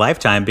brand of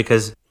Lifetime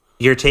because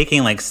you're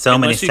taking like so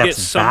many Unless you get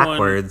steps someone-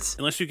 backwards.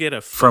 Unless you get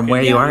a from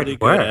where fucking you really already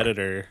good were.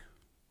 editor.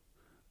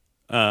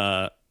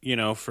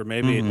 For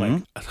maybe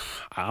like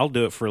I'll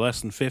do it for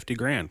less than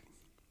 $50,000.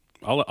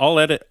 I'll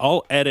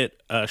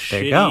edit a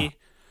There you shitty go.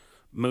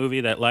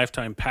 movie that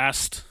Lifetime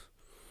passed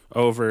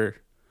over.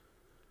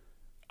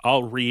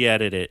 I'll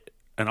re-edit it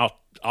and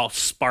I'll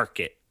spark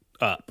it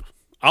up.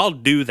 I'll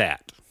do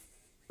that.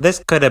 This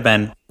could have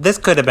been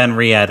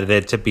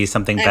re-edited to be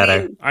something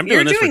better. I'm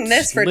you're doing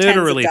this for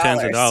literally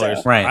tens of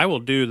dollars. so- Right. I will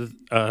do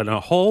a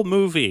whole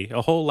movie,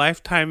 a whole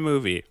Lifetime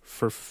movie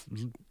for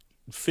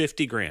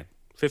 $50,000,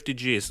 50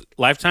 G's.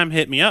 Lifetime,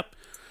 hit me up.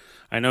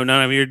 I know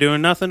none of you are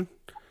doing nothing.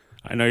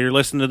 I know you're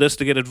listening to this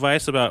to get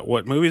advice about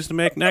what movies to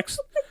make next.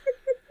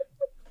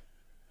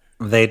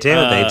 They do.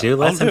 They do I'll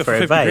listen do it for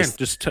 $50,000. advice.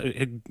 Just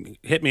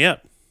hit me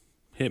up.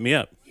 Hit me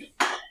up.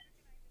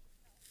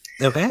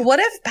 Okay. What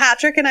if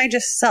Patrick and I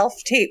just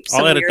self-tape some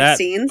I'll edit weird that.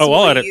 scenes? Oh,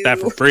 I'll Will edit that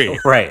you- for free.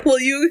 Right. Will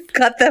you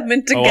cut them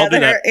in Oh, I'll do together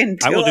that.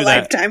 into I will a do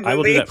that. Lifetime movie? I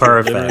will do that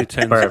for literally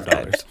Perfect. tens of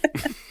dollars.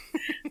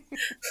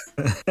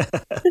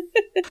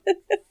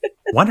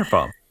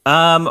 Wonderful.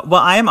 Well,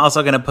 I am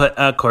also going to put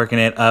a cork in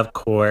it, of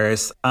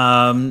course.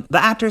 The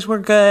actors were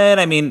good.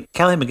 I mean,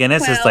 Kelly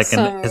McGinnis is Well, like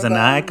some is of an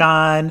them.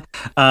 icon.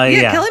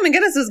 Yeah, Kelly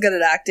McGinnis was good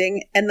at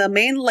acting, and the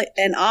main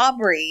and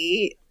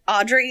Audrey,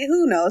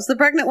 who knows, the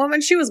pregnant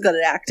woman, she was good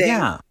at acting.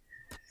 Yeah.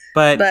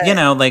 But, But- you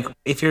know, like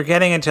if you're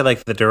getting into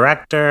like the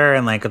director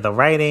and like the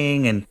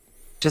writing and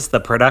just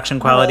the production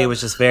quality was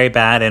just very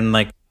bad, and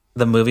like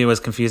the movie was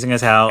confusing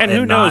as hell And and,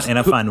 who not knows in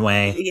a who- fun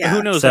way. Yeah.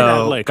 Who knows? So, they had,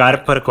 like, gotta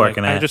put a cork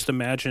in I it. just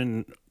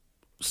imagine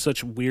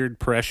such weird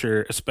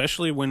pressure,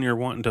 especially when you're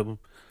wanting to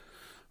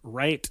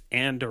write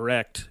and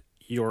direct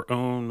your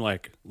own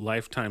like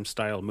Lifetime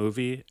style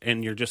movie,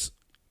 and you're just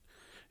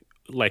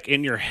like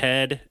in your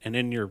head and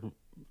in your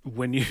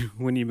when you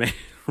make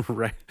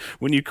right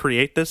when you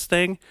create this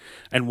thing,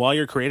 and while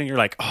you're creating, you're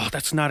like, oh,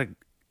 that's not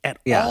at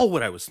Yeah. all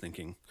what I was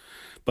thinking.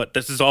 But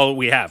this is all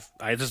we have.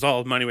 This is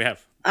all the money we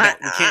have. We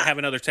can't have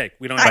another take.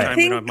 We don't have I time.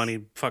 We think- don't have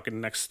money. Fucking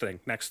next thing.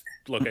 Next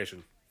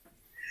location.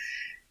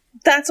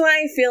 That's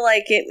why I feel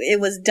like it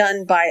was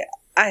done by.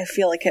 I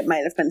feel like it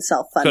might have been Could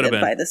self-funded have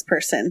been. by this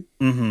person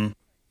Mm-hmm.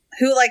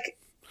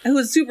 who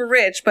was super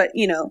rich, but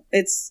you know,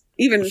 it's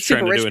even Was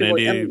super trying to rich do an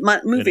people.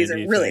 indie- Movies an are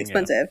indie really thing, yeah.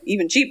 expensive,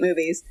 even cheap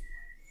movies.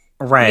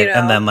 Right. You know?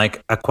 And then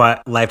like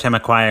Lifetime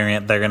acquiring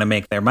it, they're going to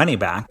make their money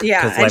back.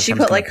 Yeah, 'cause and she Lifetime's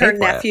put like gonna her pay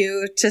for it.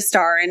 nephew to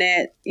star in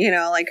it. You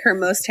know, like her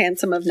most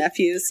handsome of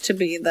nephews to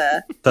be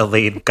the The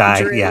lead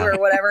guy. Drew Yeah. or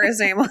whatever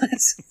his name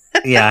was.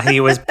 Yeah, he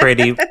was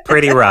pretty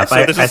rough. So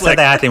I this said is like-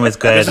 the acting was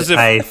good. this is if-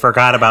 I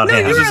forgot about No,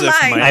 him. you This were is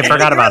if lying. my- I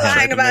forgot You were about him.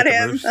 lying about Make a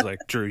him. move. She's like,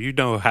 Drew, you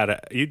know how to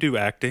you do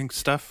acting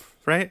stuff,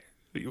 right?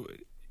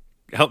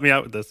 Help me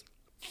out with this.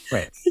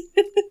 Right.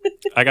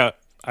 I got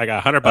I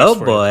got $100 Oh for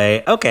you.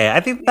 boy. Okay, I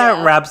think that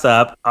Yeah. wraps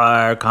up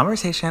our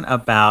conversation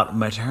about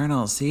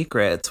maternal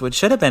secrets, which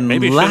should have been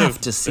Maybe it should have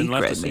left a been secret,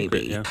 left a secret,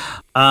 maybe. yeah.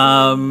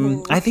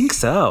 I think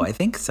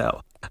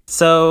so.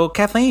 So,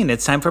 Kathleen,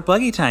 it's time for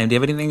pluggy time. Do you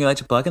have anything you'd like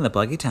to plug in the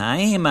pluggy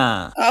time?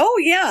 Oh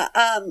yeah.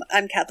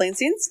 I'm Kathleen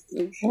Sings.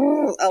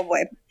 Oh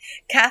boy.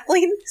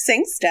 Kathleen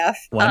Sings Stuff.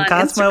 One on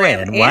Cosmo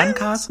Instagram in. One and-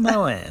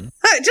 Cosmo in.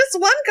 Just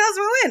one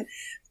Cosmo in.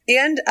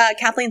 And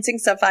Kathleen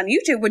Sings Stuff on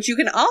YouTube, which you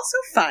can also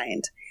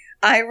find.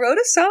 I wrote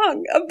a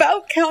song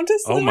about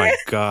Countess Oh Luann, my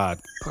God.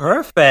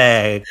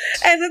 Perfect.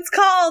 and it's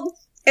called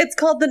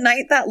The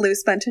Night That Lou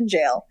Spent in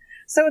Jail.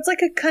 So it's like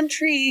a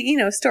country,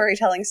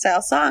 storytelling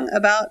style song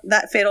about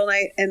that fatal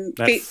night and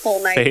That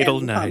fateful night fatal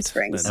in Palm night.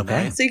 Springs. That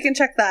Okay. So you can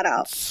check that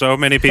out. So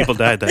many people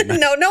died that night.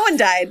 No one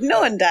died.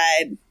 No one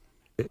died.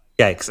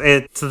 Yikes.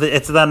 It's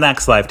the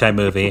next Lifetime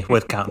movie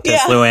with Countess Yeah.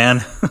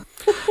 Luann.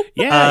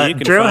 Yeah, you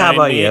can Drew, find how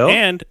about me, you?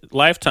 And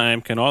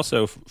Lifetime can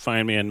also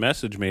find me and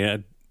message me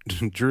at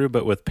Drew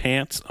but with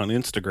pants on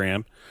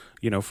Instagram.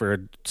 For a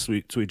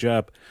sweet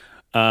job.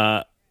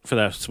 For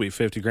that sweet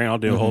 $50,000, I'll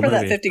do a whole For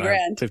movie. that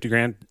 $50,000.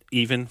 $50,000,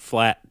 even,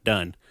 flat,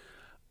 done.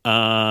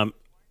 Yeah,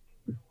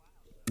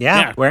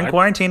 Yeah, we're in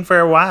quarantine for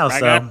a while, I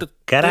so got the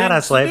get at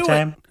us, things to do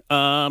Lifetime.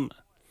 it.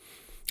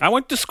 I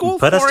went to school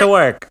Put for us to it.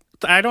 work.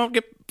 I don't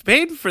get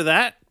paid for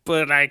that,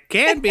 but I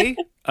can be.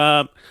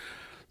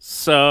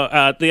 So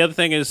the other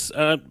thing is,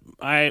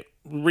 I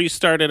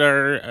restarted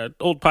our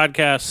old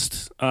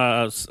podcast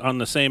on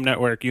the same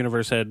network,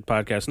 Universe Head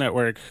Podcast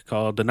Network,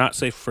 called the Not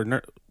Safe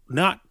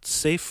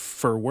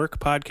for Work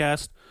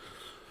podcast.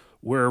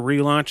 We're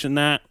relaunching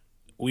that.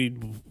 We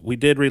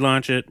did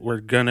relaunch it.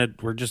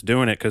 We're just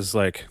doing it because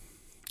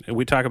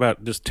we talk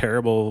about just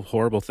terrible,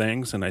 horrible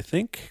things, and I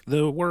think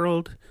the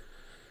world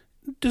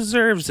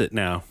deserves it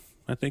now.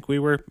 I think we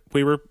were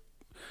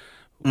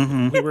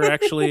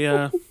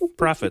actually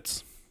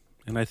prophets,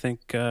 and I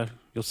think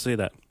you'll see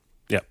that.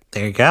 Yep.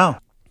 There you go.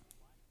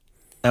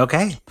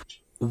 Okay.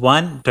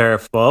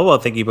 Wonderful. Well,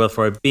 thank you both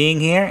for being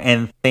here.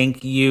 And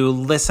thank you,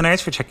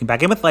 listeners, for checking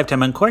back in with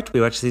Lifetime Uncorked. We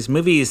watch these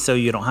movies so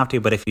you don't have to,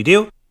 but if you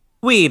do,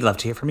 we'd love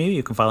to hear from you.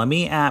 You can follow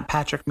me at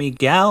Patrick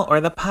Miguel or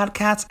the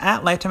podcast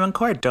at Lifetime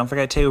Uncorked. Don't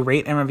forget to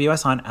rate and review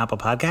us on Apple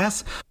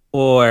Podcasts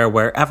or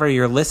wherever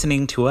you're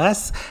listening to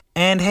us.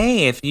 And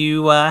hey, if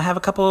you have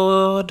a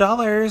couple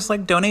dollars,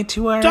 donate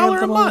to our $1 a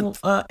little month.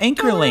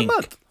 anchor $1 a link.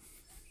 month.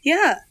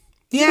 Yeah.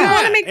 Yeah. We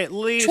want to make at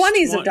least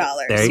 20s of one-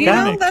 dollars. There you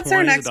go. That's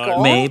our $20s next of goal.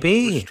 dollars.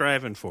 Maybe. We're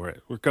striving for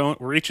it. We're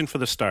reaching for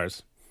the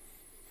stars.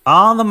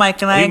 All the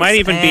Mike and We Ike's might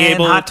even be and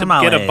able hot to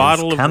tamales get a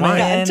bottle of coming wine.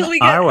 Yeah, until we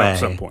get our way. At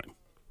some point.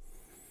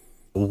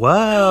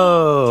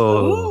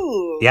 Whoa.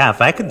 Ooh. Yeah, if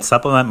I could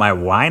supplement my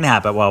wine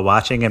habit while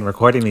watching and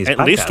recording these At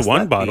podcasts, least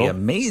one that'd be bottle.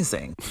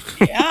 amazing.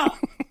 Yeah.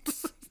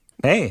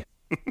 Hey,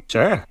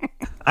 sure.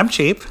 I'm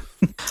cheap.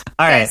 All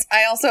right. Guys,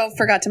 I also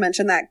forgot to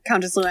mention that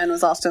Countess Luann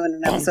was also in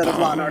an episode of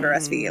Law & Order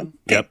SVU. Okay,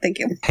 Yep. thank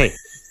you. Hey.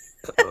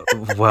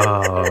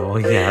 Whoa.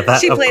 Yeah, that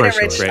She of played a course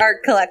she rich would.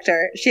 art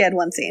collector. She had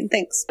one scene.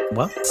 Thanks.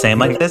 Well, same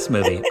like this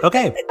movie.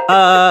 Okay.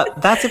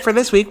 That's it for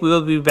this week. We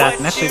will be back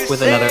next week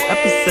with another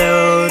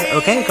episode.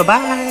 Okay, goodbye.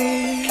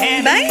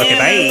 Bye. Okay,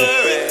 bye.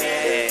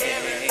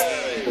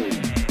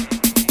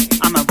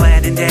 On my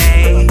wedding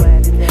day,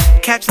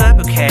 catch the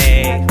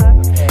bouquet.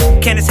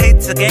 Candace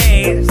hates the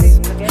gays.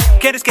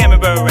 Candace Cameron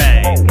Bure.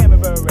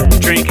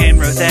 Drinking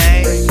rosé.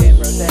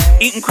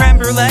 Eating creme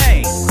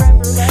brulee.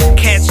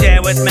 Can't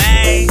share with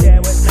me.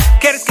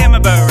 Candace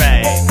Cameron Bure.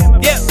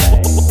 Yeah,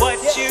 what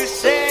you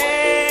say?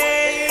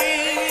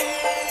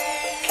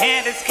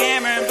 Candace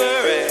Cameron Bure.